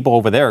any of people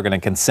over there are going to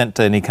consent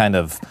to any kind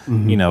of,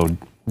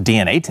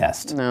 DNA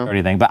test or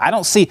anything. But I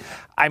don't see,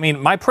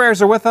 my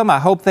prayers are with them. I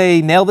hope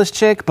they nail this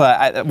chick.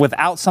 But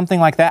without something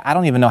like that, I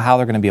don't even know how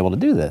they're going to be able to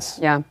do this.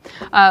 Yeah.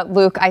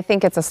 Luke, I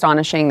think it's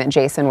astonishing that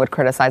Jason would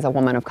criticize a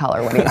woman of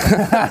color. What do you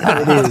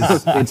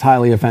think? It's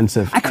highly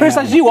offensive. I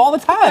criticize you all the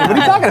time. What are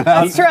you talking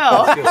about? It's true.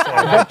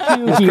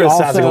 He's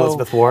criticizing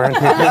Elizabeth Warren. He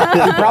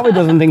probably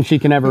doesn't think she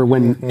can ever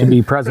win to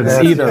be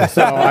president either.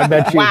 So I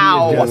bet you.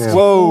 Wow.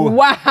 Whoa.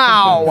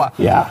 Wow.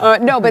 Yeah.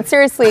 No, but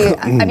seriously,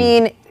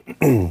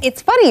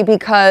 it's funny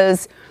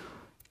because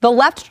the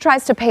left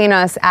tries to paint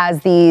us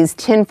as these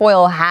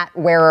tinfoil hat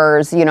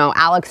wearers,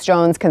 Alex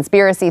Jones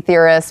conspiracy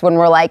theorists, when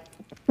we're like,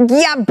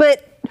 yeah,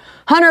 but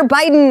Hunter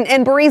Biden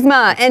and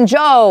Burisma and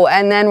Joe.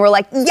 And then we're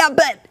like, yeah,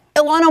 but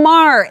Ilhan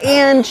Omar.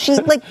 And she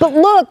but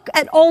look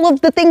at all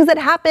of the things that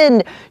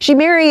happened. She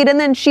married and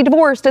then she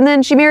divorced and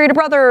then she married a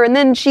brother and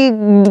then she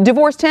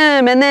divorced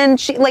him. And then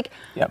she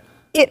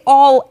it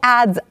all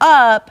adds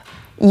up.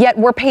 Yet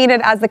we're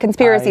painted as the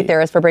conspiracy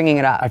theorists for bringing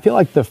it up. I feel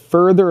like the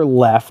further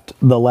left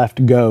the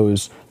left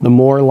goes, the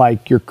more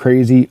like your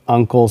crazy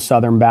uncle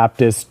Southern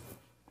Baptist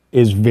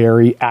is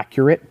very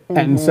accurate.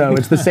 And so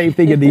it's the same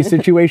thing in these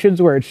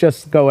situations where it's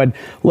just going,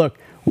 look,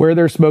 where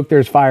there's smoke,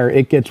 there's fire.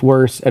 It gets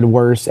worse and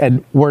worse.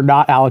 And we're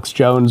not Alex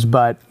Jones,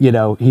 but,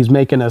 he's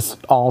making us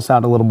all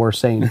sound a little more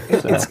sane.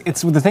 So.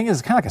 It's the thing is,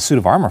 it's kind of like a suit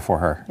of armor for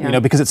her,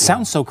 because it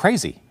sounds so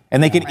crazy.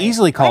 And they can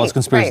easily call us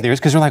conspiracy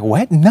theorists because you're like,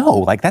 what?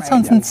 No, that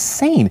sounds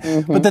insane.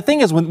 But the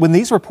thing is, when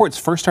these reports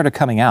first started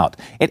coming out,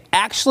 it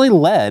actually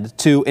led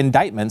to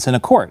indictments in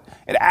a court.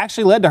 It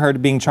actually led to her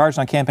being charged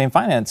on campaign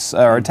finance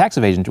or tax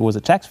evasion. Was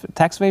it tax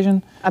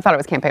evasion? I thought it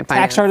was campaign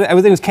finance.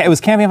 It was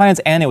campaign finance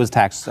and it was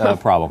tax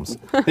problems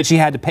that she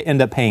had to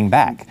end up paying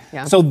back.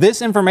 Yeah. So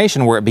this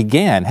information, where it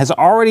began, has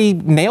already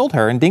nailed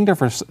her and dinged her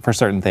for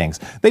certain things.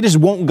 They just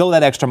won't go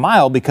that extra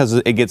mile because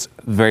it gets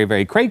very,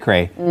 very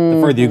cray-cray the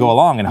further you go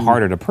along and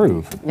harder to prove.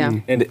 Yeah.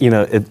 And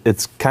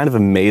it's kind of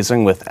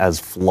amazing with as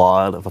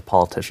flawed of a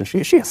politician.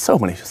 She has so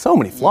many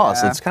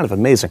flaws. It's kind of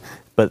amazing.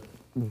 But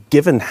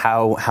given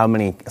how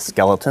many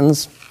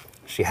skeletons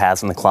she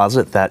has in the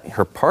closet, that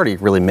her party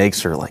really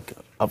makes her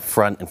up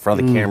front in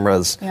front of the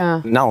cameras.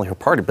 Yeah. Not only her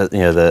party, but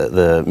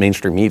the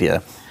mainstream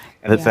media.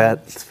 And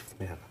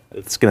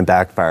it's going to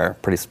backfire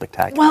pretty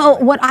spectacularly. Well,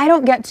 what I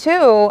don't get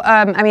too,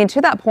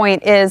 to that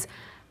point is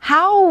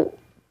how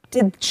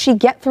did she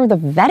get through the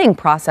vetting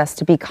process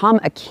to become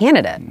a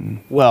candidate?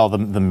 Well,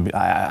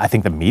 I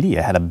think the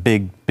media had a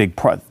big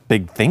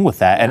thing with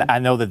that, and I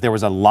know that there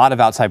was a lot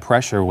of outside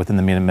pressure within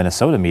the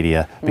Minnesota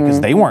media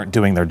because they weren't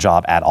doing their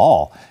job at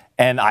all.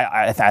 And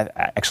I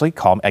actually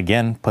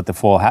put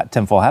the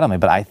tinfoil hat on me,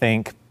 but I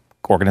think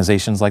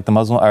organizations like the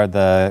Muslim or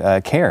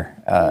the CARE,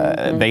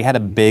 they had a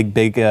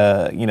big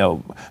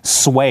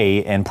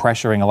sway in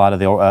pressuring a lot of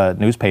the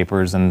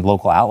newspapers and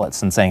local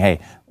outlets and saying, hey,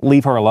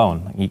 leave her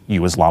alone,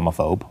 you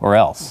Islamophobe, or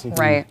else.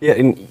 Right. Yeah,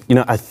 and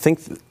I think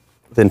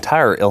the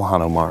entire Ilhan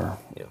Omar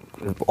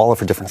all of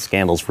her different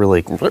scandals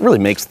really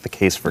makes the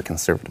case for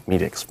conservative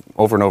media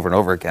over and over and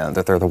over again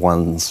that they're the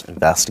ones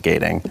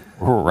investigating.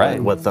 Right.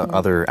 What the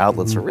other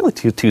outlets are really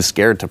too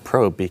scared to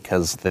probe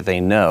because they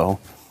know,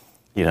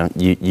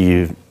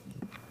 you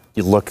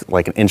look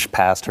like an inch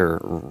past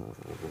her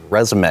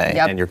resume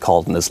and you're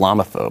called an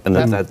Islamophobe. And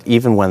that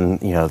even when,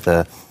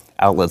 the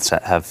outlets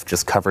have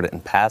just covered it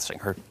in passing,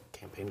 her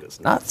campaign goes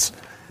nuts.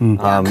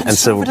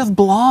 Conservative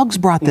blogs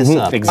brought this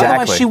up. Exactly.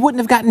 Otherwise, she wouldn't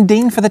have gotten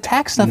dinged for the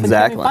tax stuff.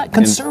 Exactly.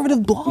 Conservative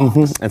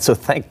blogs. And so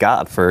thank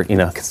God for,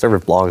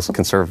 conservative blogs,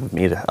 conservative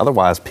media.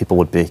 Otherwise, people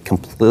would be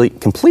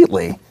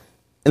completely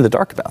in the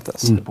dark about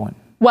this. Good point.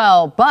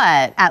 Well,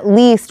 but at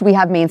least we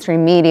have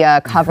mainstream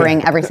media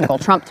covering every single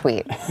Trump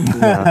tweet.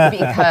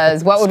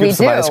 Because what would we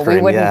do?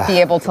 We wouldn't be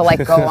able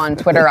to go on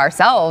Twitter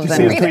ourselves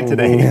and read it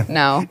today.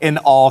 No. In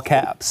all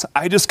caps.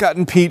 I just got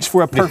impeached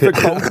for a perfect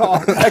phone call.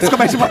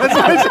 Exclamation point.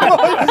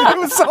 It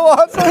was so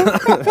awesome.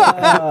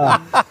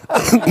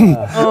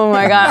 Oh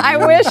my God.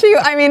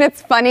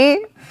 It's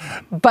funny.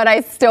 But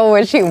I still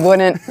wish he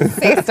wouldn't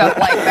say stuff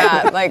like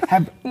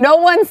that. No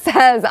one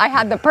says I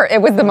had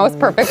it was the most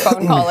perfect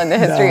phone call in the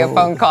history of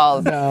phone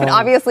calls. It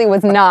obviously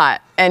was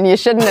not, and you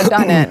shouldn't have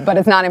done it, but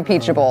it's not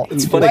impeachable.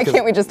 Why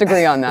can't we just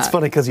agree on that? It's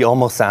funny because he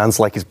almost sounds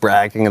like he's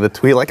bragging in the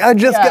tweet, I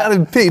just got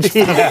impeached.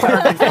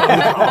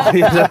 I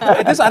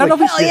don't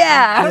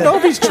know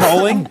if he's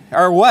trolling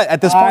or what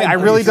at this point. I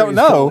really don't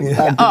know.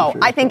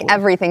 I think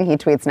everything he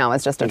tweets now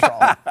is just a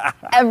troll.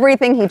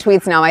 Everything he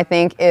tweets now, I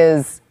think,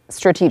 is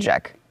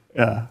strategic.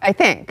 Yeah. I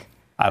think.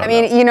 I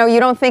mean, you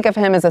don't think of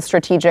him as a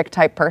strategic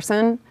type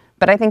person,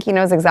 but I think he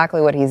knows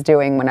exactly what he's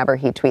doing whenever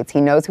he tweets.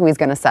 He knows who he's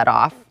going to set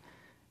off,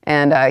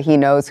 and he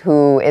knows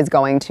who is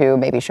going to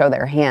maybe show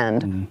their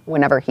hand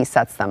whenever he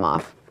sets them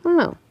off. I don't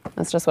know.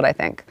 That's just what I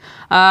think.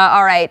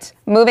 All right,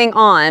 moving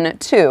on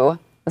to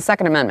the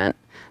Second Amendment.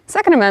 The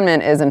Second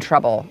Amendment is in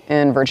trouble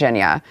in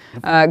Virginia.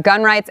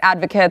 Gun rights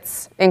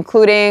advocates,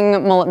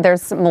 including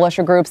there's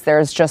militia groups,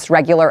 there's just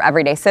regular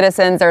everyday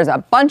citizens. There's a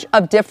bunch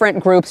of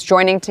different groups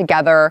joining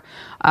together.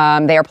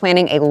 They are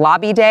planning a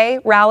lobby day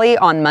rally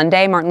on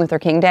Monday, Martin Luther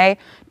King Day,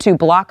 to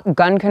block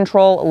gun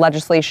control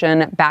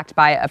legislation backed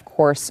by, of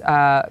course,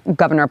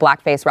 Governor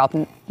Blackface Ralph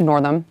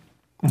Northam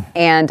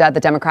and the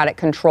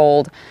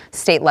Democratic-controlled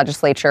state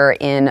legislature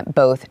in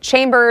both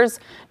chambers.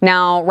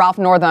 Now, Ralph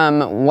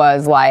Northam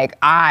was like,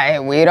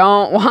 we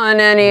don't want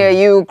any of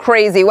you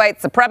crazy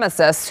white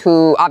supremacists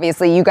who,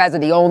 obviously, you guys are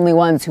the only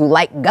ones who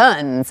like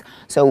guns,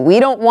 so we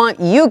don't want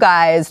you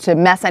guys to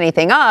mess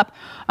anything up.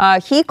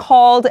 He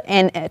called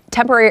a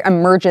temporary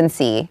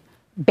emergency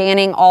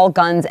banning all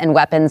guns and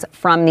weapons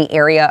from the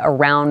area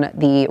around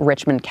the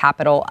Richmond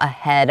Capitol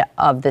ahead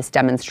of this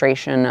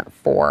demonstration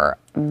for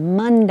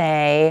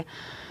Monday.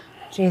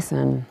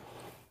 Jason.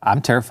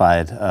 I'm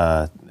terrified.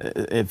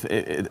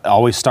 It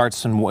always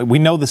starts, and we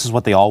know this is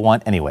what they all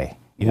want anyway.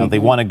 They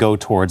want to go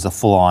towards a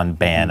full-on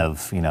ban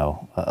of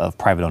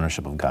private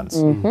ownership of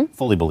guns.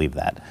 Fully believe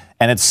that.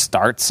 And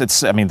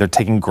they're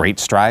taking great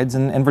strides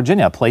in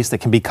Virginia, a place that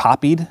can be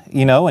copied,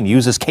 and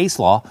used as case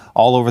law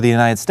all over the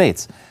United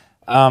States.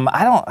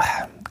 I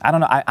don't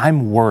know.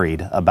 I'm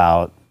worried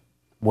about,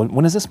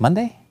 when is this,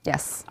 Monday?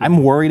 Yes.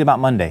 I'm worried about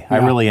Monday. Yeah.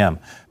 I really am.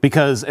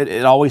 Because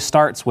it always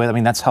starts with,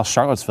 that's how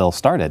Charlottesville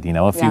started.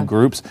 A few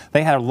groups,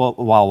 they had a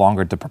while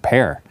longer to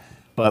prepare.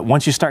 But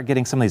once you start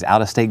getting some of these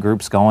out-of-state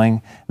groups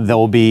going, there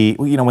will be,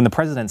 when the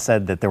president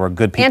said that there were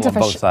good people on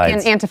both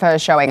sides. And Antifa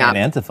is showing up.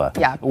 And Antifa.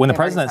 Yeah. When the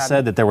president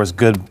said that there was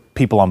good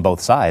people on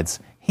both sides,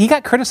 he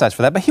got criticized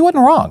for that, but he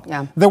wasn't wrong.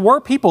 Yeah. There were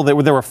people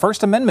there were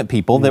First Amendment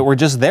people that were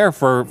just there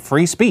for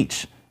free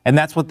speech. And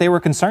that's what they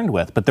were concerned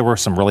with. But there were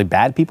some really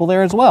bad people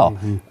there as well,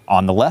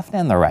 on the left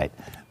and the right.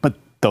 But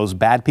those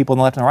bad people on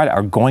the left and the right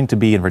are going to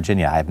be in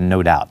Virginia, I have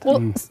no doubt.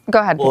 Well, go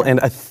ahead. Well, and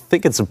I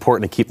think it's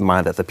important to keep in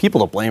mind that the people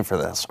to blame for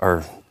this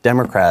are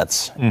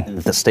Democrats in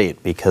the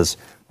state, because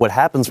what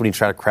happens when you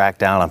try to crack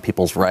down on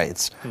people's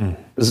rights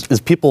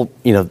is people,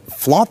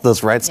 flaunt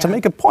those rights to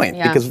make a point,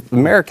 because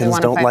Americans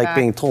don't like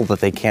being told that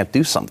they can't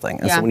do something.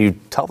 And so when you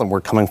tell them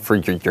we're coming for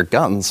your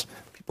guns,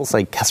 people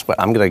say, guess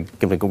what? I'm going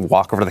to go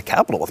walk over to the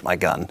Capitol with my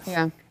gun.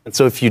 Yeah. And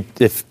so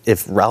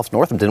if Ralph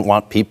Northam didn't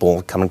want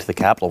people coming to the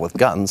Capitol with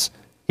guns,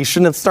 he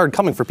shouldn't have started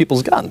coming for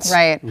people's guns.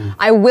 Right.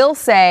 I will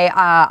say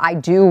I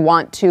do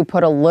want to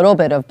put a little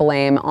bit of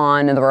blame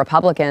on the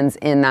Republicans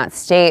in that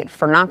state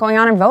for not going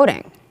out and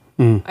voting.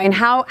 I mean,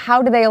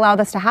 how do they allow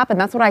this to happen?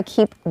 That's what I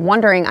keep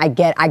wondering. I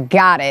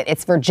got it.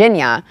 It's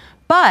Virginia.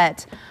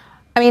 But,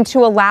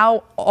 to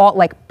allow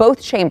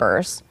both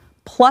chambers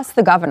plus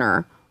the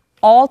governor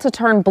all to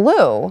turn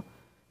blue,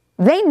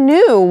 they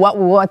knew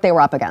what they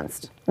were up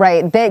against,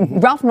 right?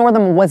 Ralph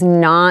Northam was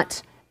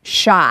not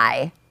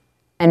shy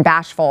and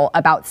bashful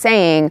about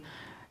saying,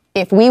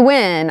 if we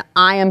win,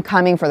 I am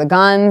coming for the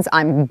guns,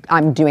 I'm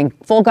doing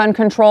full gun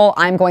control,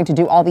 I'm going to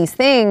do all these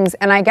things.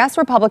 And I guess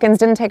Republicans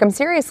didn't take him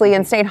seriously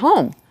and stayed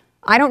home.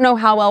 I don't know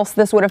how else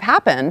this would have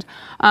happened.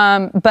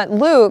 But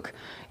Luke,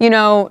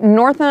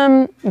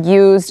 Northam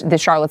used the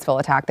Charlottesville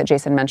attack that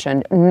Jason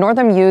mentioned.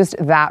 Northam used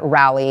that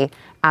rally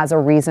as a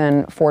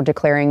reason for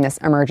declaring this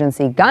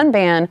emergency gun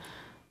ban.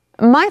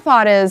 My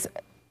thought is,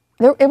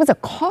 it was a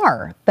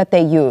car that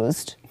they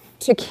used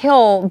to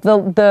kill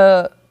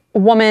the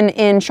woman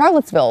in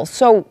Charlottesville.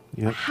 So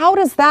how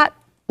does that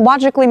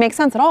logically make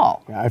sense at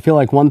all? I feel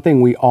like one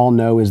thing we all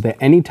know is that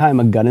anytime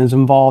a gun is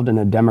involved in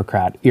a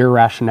Democrat,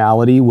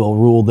 irrationality will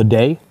rule the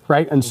day,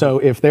 right? And so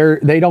if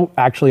they don't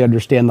actually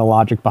understand the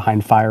logic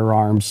behind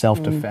firearms,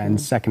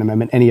 self-defense, Second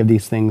Amendment, any of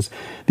these things,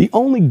 the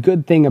only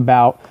good thing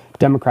about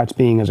Democrats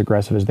being as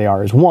aggressive as they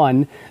are is,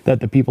 one, that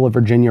the people of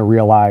Virginia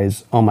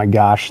realize, oh my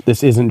gosh,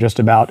 this isn't just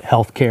about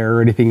health care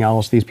or anything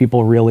else. These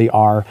people really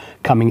are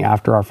coming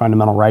after our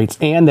fundamental rights,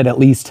 and that at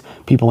least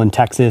people in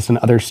Texas and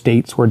other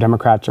states where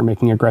Democrats are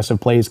making aggressive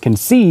plays can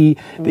see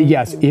that,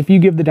 yes, if you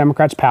give the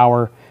Democrats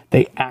power,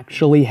 they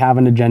actually have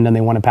an agenda and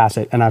they want to pass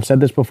it. And I've said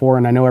this before,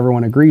 and I know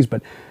everyone agrees,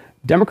 but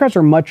Democrats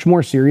are much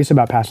more serious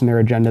about passing their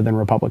agenda than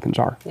Republicans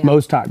are,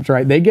 most times,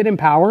 right? They get in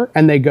power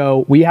and they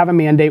go, we have a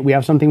mandate, we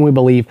have something we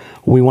believe,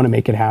 we want to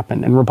make it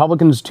happen. And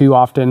Republicans too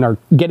often are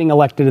getting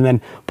elected and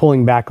then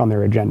pulling back on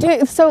their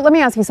agenda. So let me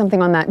ask you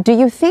something on that. Do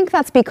you think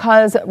that's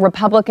because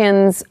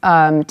Republicans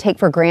take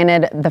for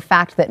granted the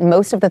fact that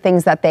most of the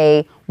things that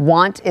they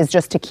want is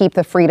just to keep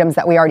the freedoms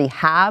that we already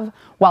have,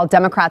 while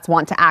Democrats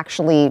want to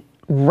actually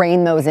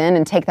rein those in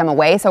and take them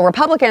away? So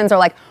Republicans are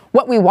like,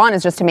 what we want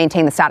is just to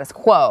maintain the status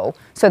quo,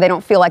 so they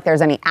don't feel like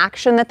there's any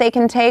action that they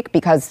can take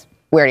because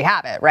we already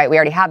have it, right? We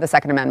already have the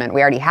Second Amendment.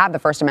 We already have the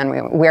First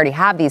Amendment. We already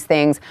have these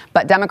things.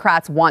 But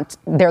Democrats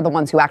they're the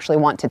ones who actually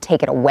want to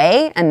take it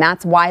away, and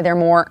that's why they're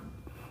more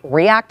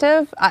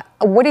reactive. How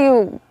do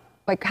you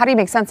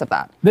make sense of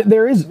that?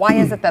 Why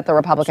is it that the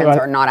Republicans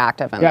are not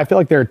active in that? I feel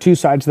like there are two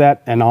sides to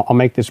that, and I'll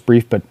make this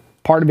brief, but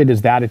part of it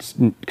is that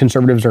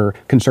conservatives are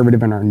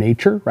conservative in our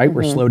nature, right?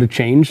 We're slow to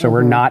change, so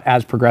we're not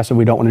as progressive.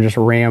 We don't want to just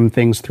ram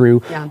things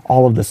through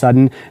all of the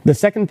sudden. The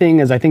second thing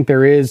is, I think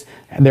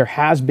there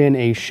has been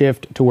a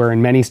shift to where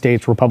in many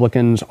states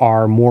Republicans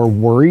are more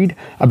worried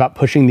about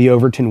pushing the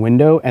Overton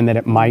window and that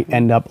it might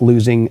end up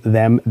losing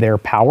them their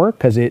power,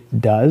 because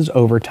it does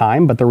over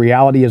time. But the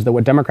reality is that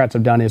what Democrats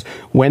have done is,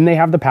 when they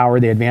have the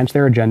power, they advance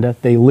their agenda,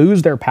 they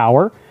lose their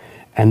power,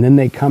 and then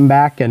they come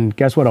back, and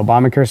guess what?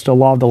 Obamacare is still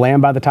law of the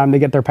land by the time they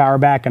get their power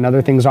back, and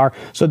other things are.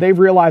 So they've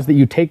realized that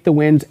you take the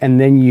wins and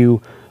then you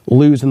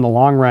lose in the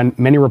long run.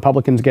 Many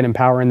Republicans get in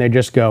power and they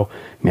just go,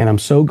 man, I'm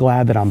so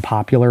glad that I'm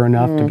popular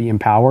enough to be in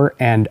power,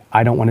 and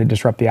I don't want to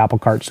disrupt the apple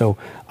cart, so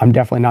I'm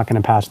definitely not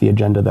going to pass the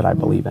agenda that I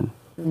believe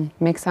in.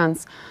 Makes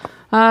sense.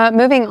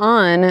 Moving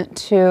on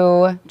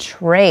to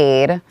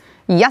trade.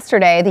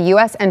 Yesterday, the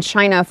U.S. and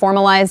China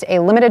formalized a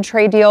limited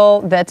trade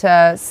deal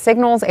that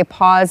signals a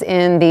pause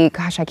in the,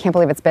 I can't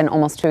believe it's been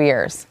almost 2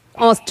 years.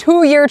 Almost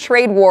 2-year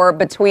trade war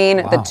between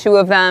the two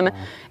of them.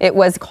 It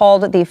was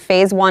called the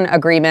Phase 1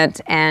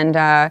 Agreement,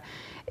 and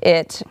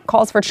it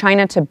calls for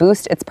China to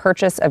boost its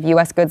purchase of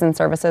U.S. goods and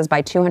services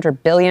by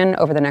 $200 billion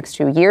over the next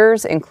 2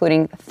 years,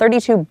 including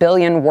 $32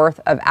 billion worth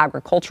of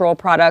agricultural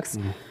products.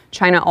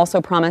 China also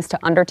promised to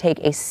undertake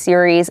a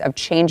series of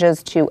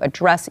changes to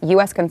address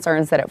U.S.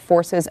 concerns that it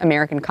forces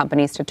American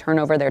companies to turn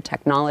over their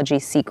technology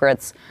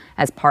secrets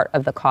as part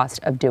of the cost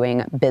of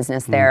doing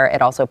business there.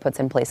 It also puts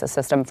in place a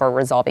system for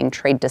resolving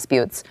trade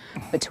disputes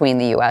between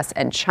the U.S.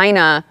 and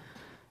China.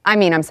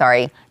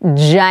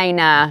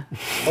 China.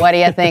 What do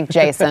you think,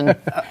 Jason?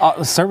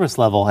 Service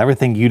level,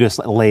 everything you just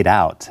laid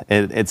out,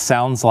 it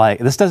sounds like,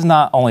 this does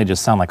not only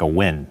just sound like a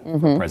win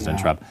for President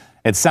Trump.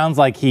 It sounds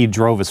like he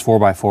drove his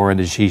 4x4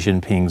 into Xi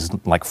Jinping's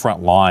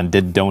front lawn,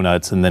 did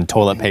donuts, and then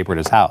toilet papered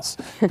his house.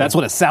 That's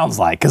what it sounds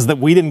like, because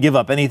we didn't give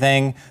up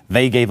anything;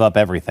 they gave up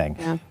everything.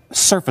 Yeah.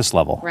 Surface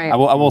level. Right. I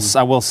will,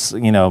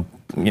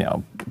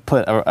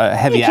 put a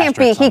heavy asterisk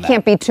on that. He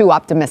can't be too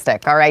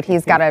optimistic. All right,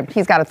 he's got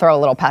to throw a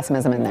little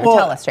pessimism in there.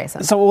 Tell us,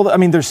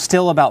 Jason. There's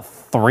still about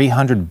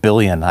 $300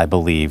 billion, I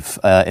believe,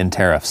 in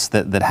tariffs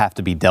that have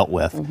to be dealt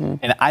with,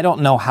 and I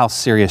don't know how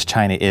serious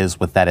China is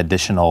with that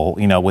additional,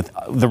 with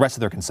the rest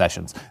of their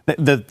concessions.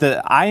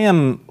 I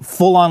am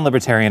full-on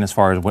libertarian as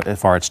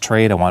far as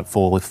trade. I want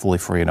fully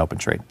free and open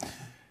trade.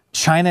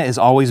 China has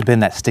always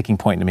been that sticking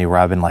point to me where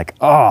I've been like,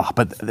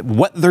 but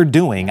what they're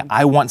doing,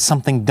 I want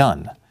something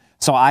done.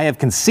 So I have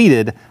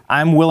conceded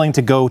I'm willing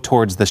to go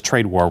towards this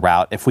trade war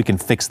route if we can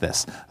fix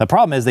this. The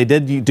problem is they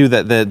did do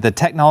the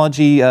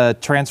technology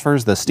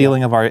transfers, the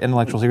stealing of our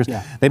intellectual secrets.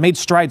 Yeah. They made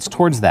strides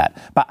towards that,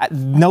 but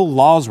no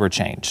laws were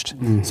changed.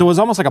 So it was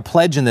almost like a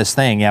pledge in this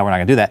thing. Yeah, we're not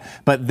going to do that.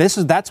 But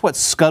that's what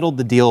scuttled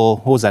the deal.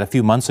 What was that, a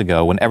few months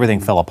ago when everything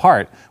fell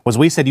apart? Was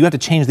we said you have to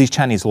change these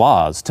Chinese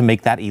laws to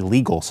make that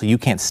illegal, so you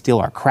can't steal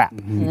our crap.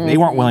 They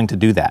weren't willing to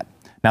do that.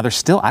 Now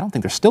I don't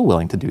think they're still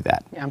willing to do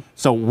that. Yeah.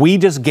 So we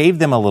just gave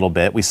them a little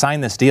bit. We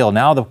signed this deal.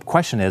 Now the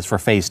question is, for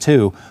phase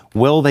 2,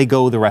 will they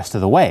go the rest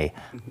of the way?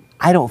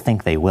 I don't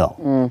think they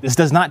will. This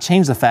does not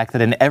change the fact that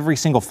in every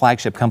single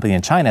flagship company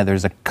in China,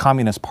 there's a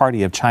Communist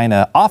Party of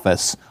China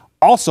office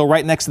also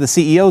right next to the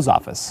CEO's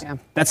office. Yeah.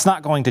 That's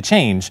not going to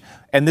change.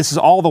 And this is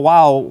all the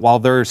while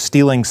they're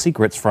stealing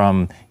secrets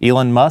from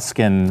Elon Musk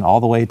and all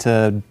the way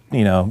to,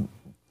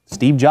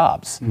 Steve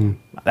Jobs.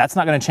 That's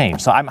not going to change.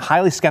 So I'm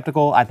highly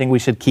skeptical. I think we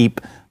should keep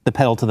the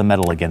pedal to the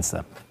metal against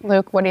them.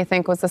 Luke, what do you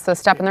think? Was this a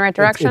step in the right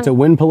direction? It's a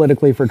win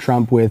politically for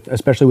Trump,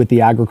 especially with the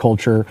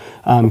agriculture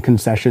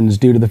concessions,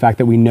 due to the fact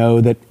that we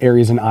know that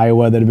areas in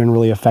Iowa that have been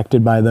really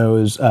affected by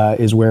those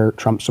is where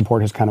Trump's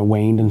support has kind of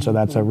waned, and so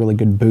that's a really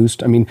good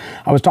boost. I mean,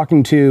 I was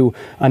talking to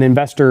an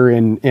investor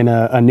in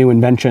a new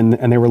invention,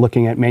 and they were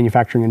looking at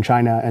manufacturing in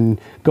China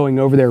and going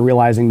over there,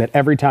 realizing that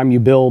every time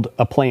you build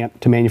a plant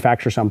to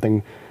manufacture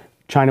something,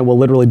 China will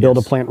literally build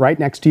a plant right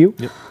next to you,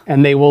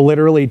 and they will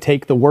literally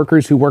take the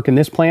workers who work in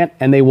this plant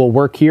and they will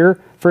work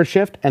here for a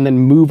shift and then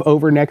move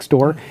over next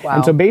door. Wow.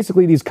 And so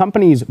basically these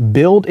companies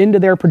build into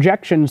their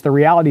projections the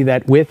reality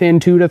that within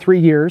 2 to 3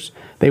 years,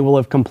 they will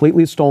have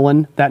completely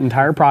stolen that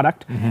entire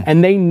product.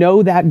 And they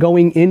know that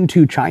going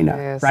into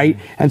China, right?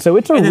 And so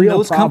it's a real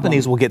those problem.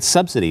 companies will get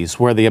subsidies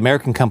where the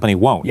American company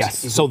won't. Yes.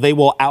 So they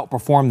will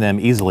outperform them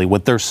easily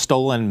with their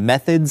stolen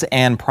methods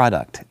and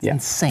product. It's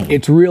insane.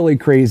 It's really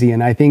crazy.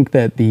 And I think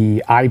that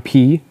the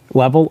IP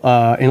level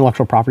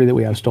intellectual property that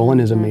we have stolen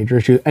is a major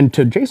issue. And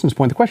to Jason's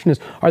point, the question is,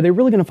 are they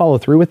really going to follow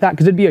through with that?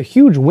 Because it'd be a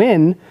huge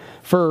win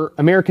for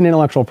American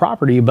intellectual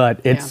property,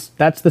 but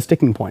that's the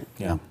sticking point.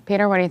 Yeah.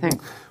 Peter, what do you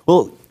think?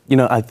 Well,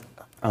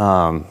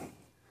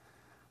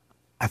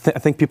 I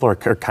think people are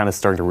kind of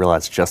starting to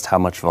realize just how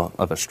much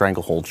of a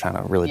stranglehold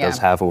China really does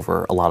have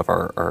over a lot of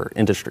our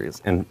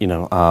industries. And,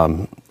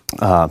 to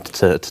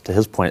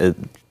his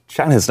point,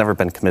 China has never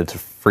been committed to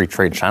free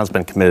trade. China's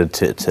been committed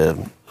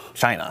to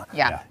China.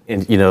 Yeah.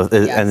 And,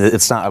 and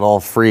it's not at all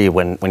free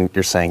when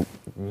you're saying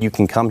you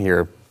can come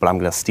here, but I'm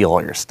going to steal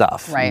all your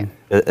stuff. Right.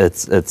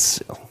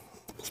 It's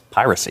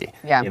piracy.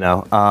 Yeah.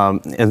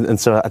 And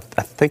so I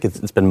think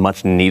it's been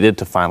much needed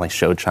to finally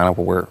show China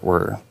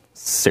we're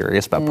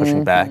serious about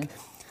pushing back.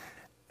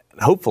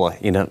 Hopefully,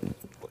 like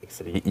I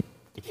said, you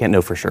can't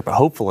know for sure, but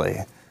hopefully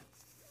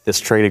this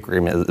trade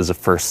agreement is a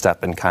first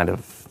step in kind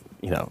of,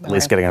 at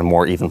least getting a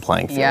more even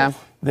playing field. Yeah.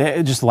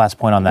 Just the last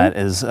point on that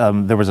is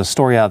there was a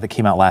story out that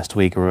came out last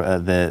week.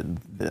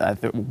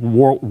 The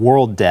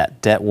world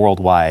debt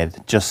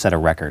worldwide just set a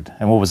record.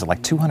 And what was it,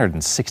 like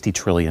 $260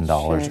 trillion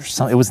or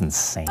something? It was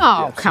insane.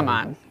 Oh, come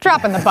on.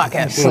 Drop in the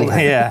bucket, please.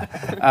 Yeah.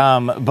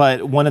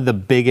 But one of the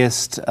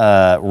biggest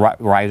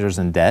risers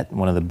in debt,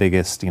 one of the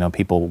biggest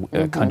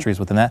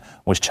countries within that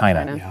was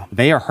China. Yeah.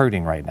 They are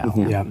hurting right now.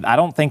 Yeah. I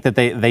don't think that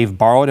they've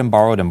borrowed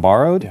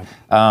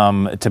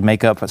to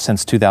make up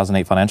since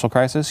 2008 financial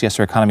crisis. Yes,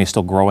 their economy is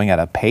still growing at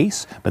a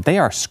pace, but they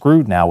are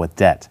screwed now with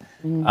debt.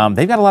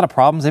 They've got a lot of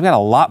problems. They've got a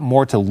lot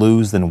more to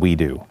lose than we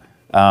do.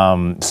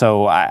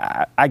 So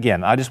I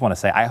just want to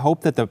say, I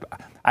hope that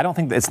I don't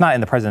think it's not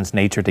in the president's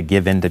nature to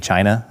give in to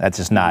China. That's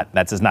just not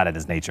in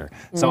his nature.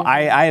 So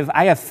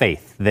I have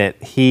faith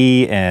that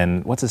he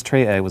and what's his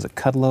trade? Was it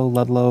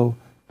Ludlow?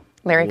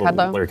 Larry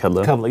Kudlow? Larry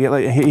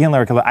Kudlow. He and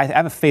Larry Kudlow. I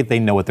have a faith they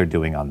know what they're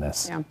doing on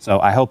this. Yeah.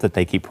 So I hope that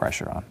they keep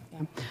pressure on.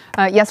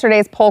 Yeah.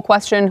 Yesterday's poll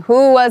question,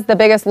 who was the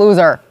biggest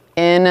loser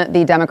in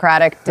the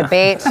Democratic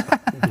debate?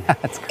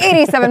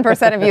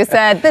 87% of you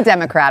said the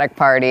Democratic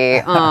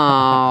Party.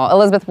 Oh,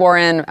 Elizabeth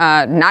Warren,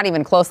 not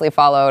even closely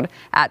followed,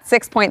 at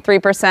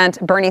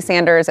 6.3%, Bernie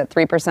Sanders at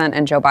 3%,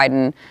 and Joe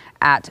Biden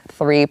at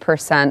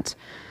 3%.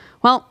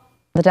 Well,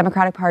 the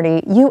Democratic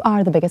Party, you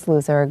are the biggest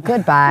loser.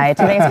 Goodbye.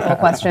 Today's poll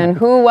question,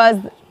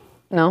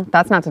 no,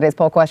 that's not today's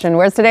poll question.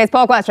 Where's today's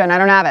poll question? I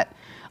don't have it.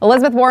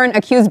 Elizabeth Warren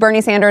accused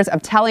Bernie Sanders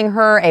of telling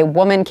her a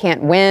woman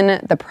can't win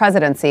the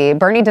presidency.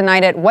 Bernie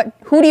denied it.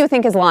 Who do you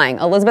think is lying?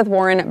 Elizabeth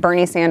Warren,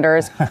 Bernie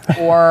Sanders,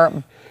 or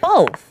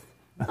both?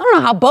 I don't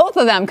know how both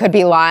of them could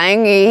be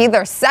lying. He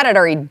either said it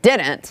or he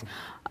didn't.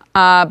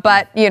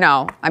 But,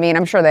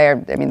 I'm sure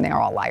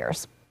they're all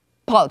liars.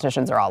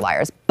 Politicians are all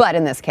liars. But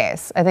in this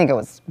case, I think it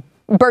was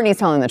Bernie's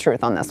telling the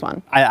truth on this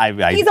one.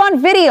 He's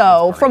on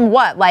video from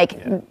what,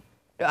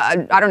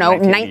 I don't know,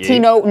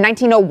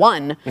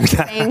 1901,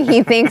 saying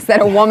he thinks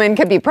that a woman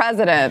could be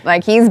president.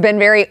 He's been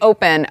very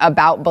open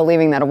about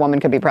believing that a woman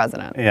could be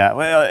president. Yeah,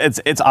 well,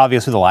 it's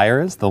obvious who the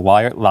liar is. The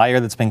liar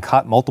that's been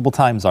caught multiple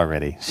times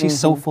already. She's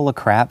so full of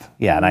crap.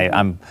 Yeah,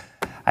 and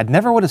I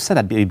never would have said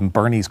I'd be in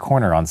Bernie's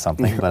corner on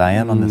something, but I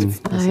am on this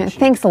issue.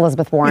 Thanks,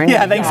 Elizabeth Warren.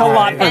 Yeah, thanks a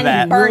lot for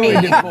that. Bernie.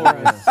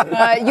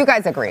 You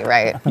guys agree,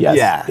 right?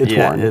 Yes, it's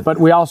Warren. But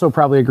we also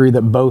probably agree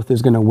that both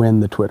is going to win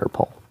the Twitter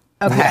poll.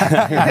 Okay.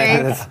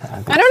 I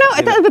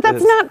don't know, but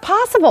that's not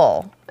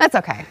possible. That's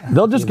okay.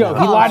 They'll just go,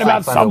 he lied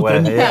about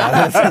something.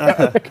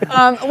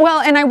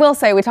 Well, and I will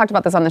say, we talked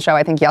about this on the show,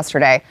 I think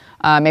yesterday,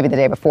 maybe the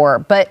day before,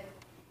 but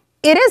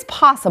it is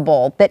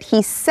possible that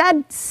he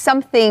said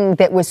something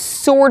that was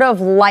sort of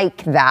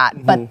like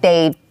that, but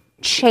they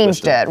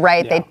changed it,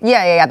 right?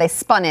 Yeah. They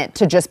spun it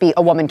to just be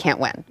a woman can't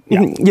win.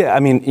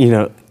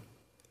 Yeah,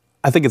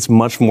 I think it's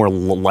much more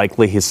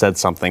likely he said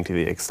something to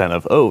the extent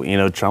of,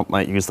 Trump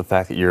might use the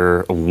fact that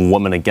you're a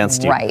woman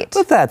against you. Right.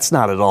 But that's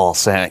not at all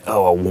saying,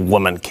 a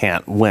woman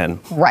can't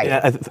win. Right.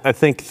 Yeah, I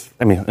think,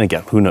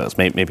 again, who knows?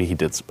 Maybe he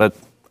did, but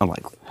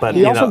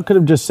he also could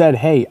have just said,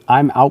 hey,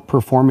 I'm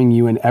outperforming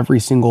you in every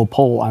single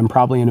poll. I'm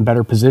probably in a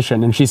better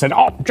position. And she said,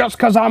 just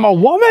because I'm a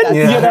woman?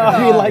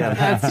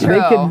 That's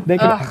true. They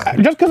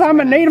could, just because I'm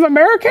a Native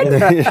American?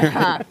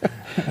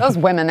 Those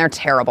women, they're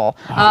terrible.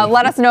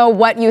 Let us know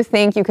what you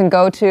think. You can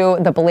go to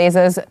The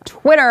Blaze's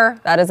Twitter.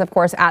 That is, of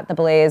course, at The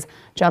Blaze.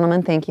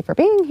 Gentlemen, thank you for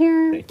being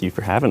here. Thank you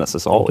for having us,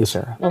 as always.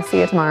 Thank you, Sarah. We'll see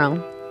you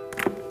tomorrow.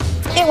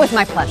 It was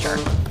my pleasure.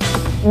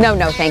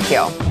 No, thank you.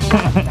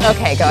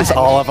 Okay, go ahead. It's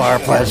all of our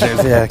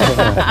pleasures. Yeah.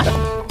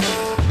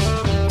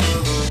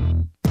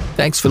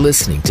 Thanks for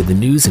listening to the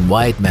news and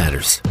why it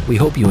matters. We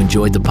hope you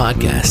enjoyed the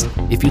podcast.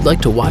 If you'd like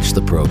to watch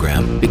the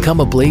program, become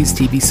a Blaze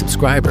TV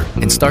subscriber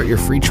and start your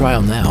free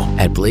trial now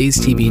at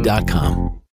blazetv.com.